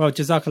 Well,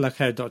 Jazakallah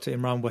khair, Dr.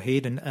 Imran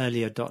Waheed, and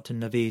earlier Dr.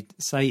 Naveed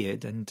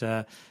Syed, and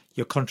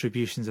your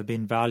contributions have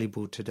been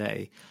valuable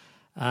today.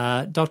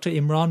 Dr.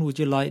 Imran, would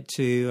you like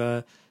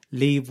to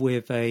leave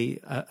with a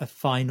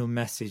final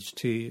message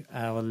to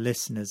our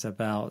listeners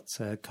about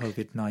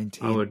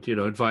COVID-19? I would,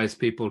 advise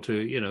people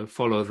to,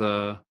 follow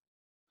the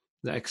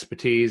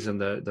expertise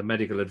and the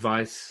medical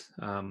advice,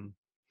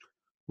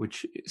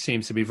 which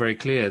seems to be very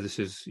clear. This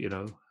is,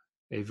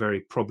 a very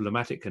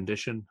problematic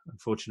condition.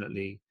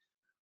 Unfortunately,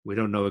 we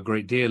don't know a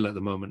great deal at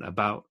the moment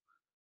about,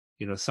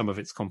 some of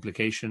its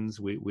complications.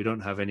 We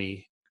don't have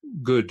any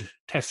good,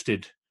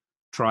 tested,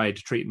 tried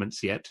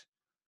treatments yet.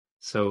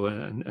 So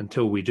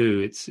until we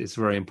do, it's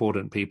very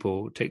important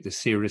people take this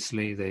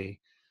seriously. They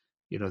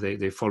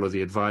follow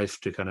the advice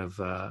to kind of,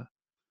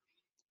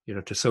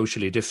 to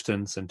socially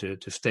distance and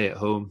to stay at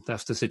home.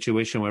 That's the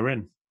situation we're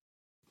in.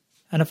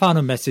 And a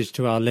final message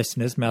to our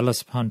listeners. May Allah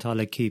subhanahu wa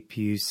ta'ala keep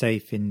you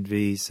safe in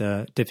these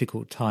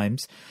difficult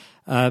times.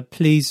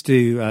 Please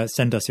do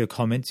send us your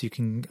comments. You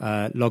can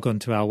log on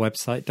to our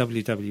website,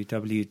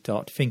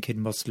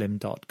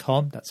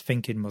 www.thinkingmuslim.com. That's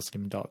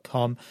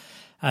thinkingmuslim.com.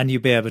 And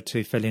you'll be able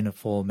to fill in a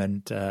form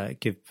and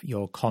give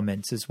your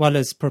comments, as well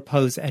as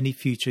propose any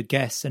future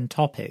guests and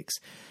topics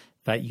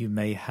that you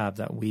may have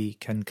that we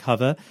can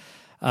cover.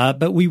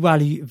 But we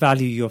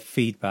value your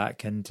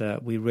feedback, and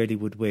we really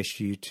would wish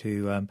you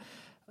to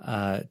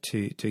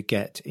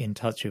get in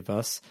touch with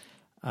us.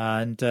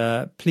 And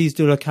please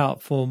do look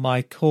out for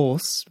my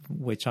course,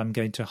 which I'm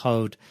going to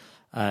hold.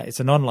 It's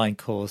an online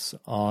course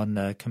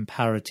on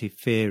comparative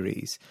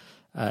theories,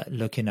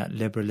 looking at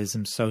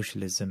liberalism,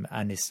 socialism,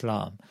 and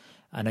Islam.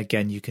 And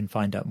again, you can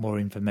find out more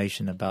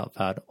information about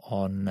that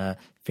on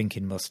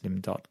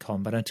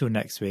thinkingmuslim.com. But until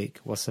next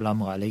week,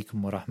 wassalamu alaikum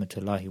wa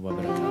rahmatullahi wa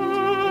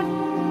barakatuh.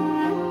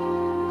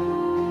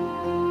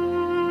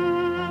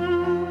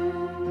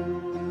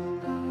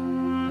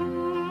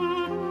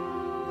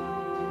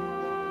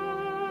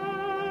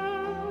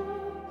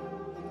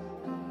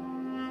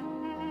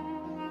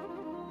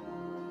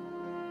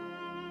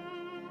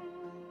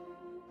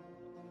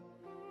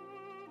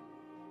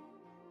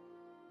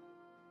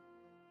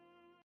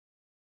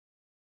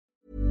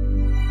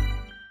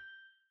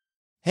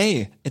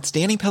 Hey, it's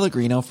Danny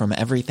Pellegrino from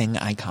Everything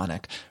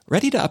Iconic.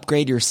 Ready to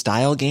upgrade your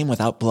style game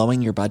without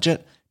blowing your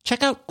budget?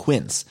 Check out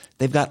Quince.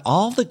 They've got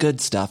all the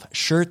good stuff,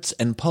 shirts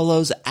and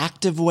polos,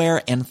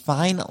 activewear, and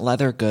fine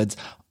leather goods,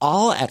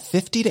 all at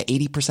 50 to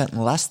 80%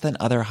 less than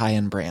other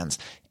high-end brands.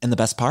 And the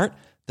best part?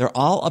 They're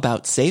all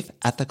about safe,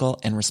 ethical,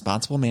 and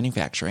responsible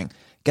manufacturing.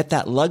 Get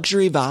that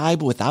luxury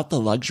vibe without the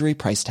luxury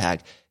price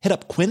tag. Hit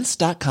up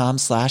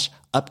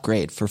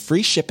quince.com/upgrade for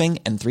free shipping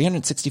and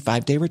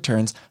 365-day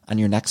returns on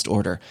your next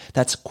order.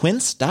 That's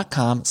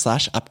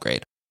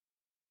quince.com/upgrade.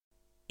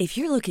 If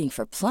you're looking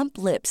for plump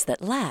lips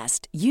that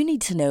last, you need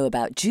to know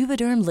about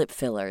Juvederm lip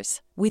fillers.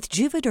 With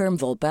Juvederm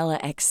Volbella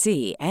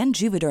XC and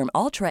Juvederm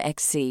Ultra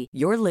XC,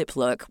 your lip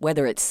look,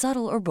 whether it's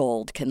subtle or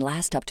bold, can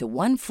last up to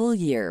 1 full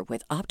year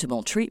with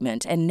optimal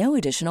treatment and no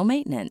additional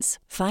maintenance.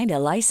 Find a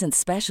licensed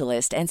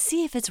specialist and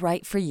see if it's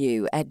right for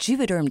you at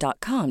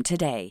Juvederm.com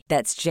today.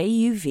 That's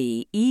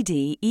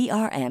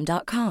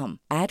JUVEDERM.com.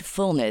 Add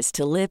fullness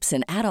to lips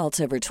in adults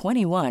over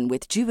 21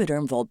 with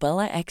Juvederm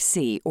Volbella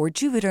XC or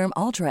Juvederm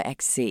Ultra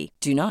XC.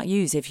 Do not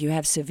use if you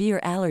have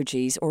severe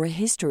allergies or a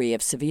history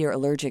of severe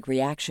allergic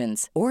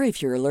reactions, or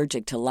if you're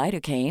allergic to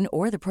lidocaine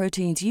or the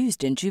proteins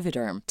used in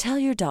Juvederm. Tell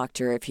your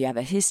doctor if you have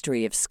a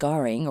history of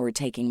scarring or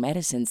taking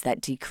medicines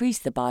that decrease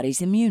the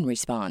body's immune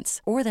response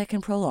or that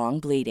can prolong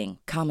bleeding.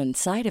 Common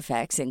side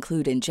effects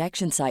include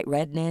injection site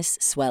redness,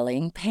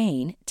 swelling,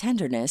 pain,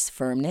 tenderness,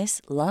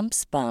 firmness,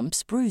 lumps,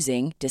 bumps,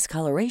 bruising,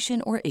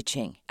 discoloration, or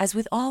itching. As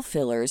with all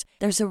fillers,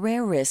 there's a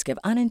rare risk of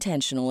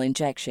unintentional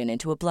injection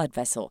into a blood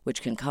vessel,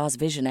 which can cause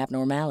vision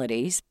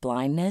abnormalities,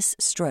 blindness,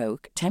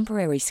 stroke,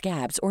 temporary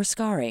scabs, or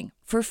scarring.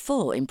 For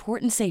full,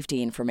 important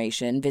safety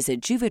information,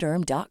 visit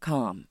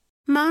Juvederm.com.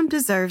 Mom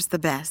deserves the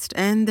best,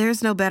 and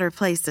there's no better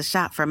place to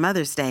shop for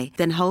Mother's Day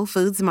than Whole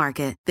Foods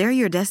Market. They're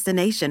your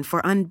destination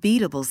for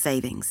unbeatable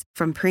savings,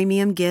 from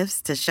premium gifts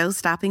to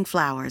show-stopping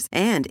flowers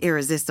and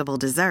irresistible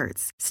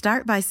desserts.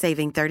 Start by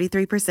saving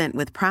 33%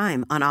 with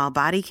Prime on all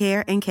body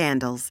care and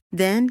candles.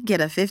 Then get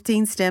a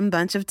 15-stem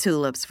bunch of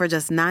tulips for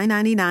just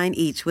 $9.99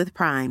 each with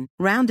Prime.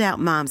 Round out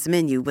Mom's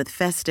menu with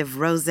festive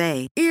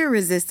rosé,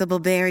 irresistible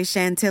berry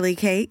chantilly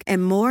cake,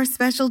 and more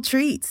special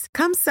treats.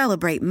 Come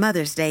celebrate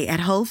Mother's Day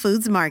at Whole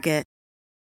Foods Market.